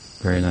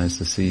 very nice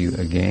to see you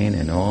again,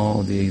 and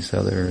all these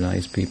other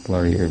nice people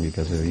are here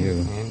because of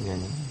you.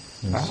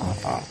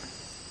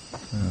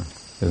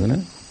 Isn't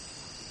it?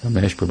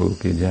 Ramesh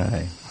Prabhu ki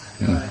jai.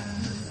 All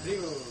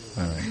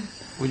right.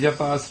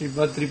 Pujapa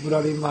Srimad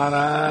Tripurari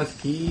Maharaj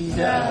ki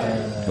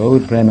jai. Gaur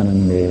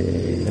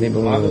Premanande. Hari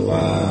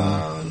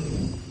Bol.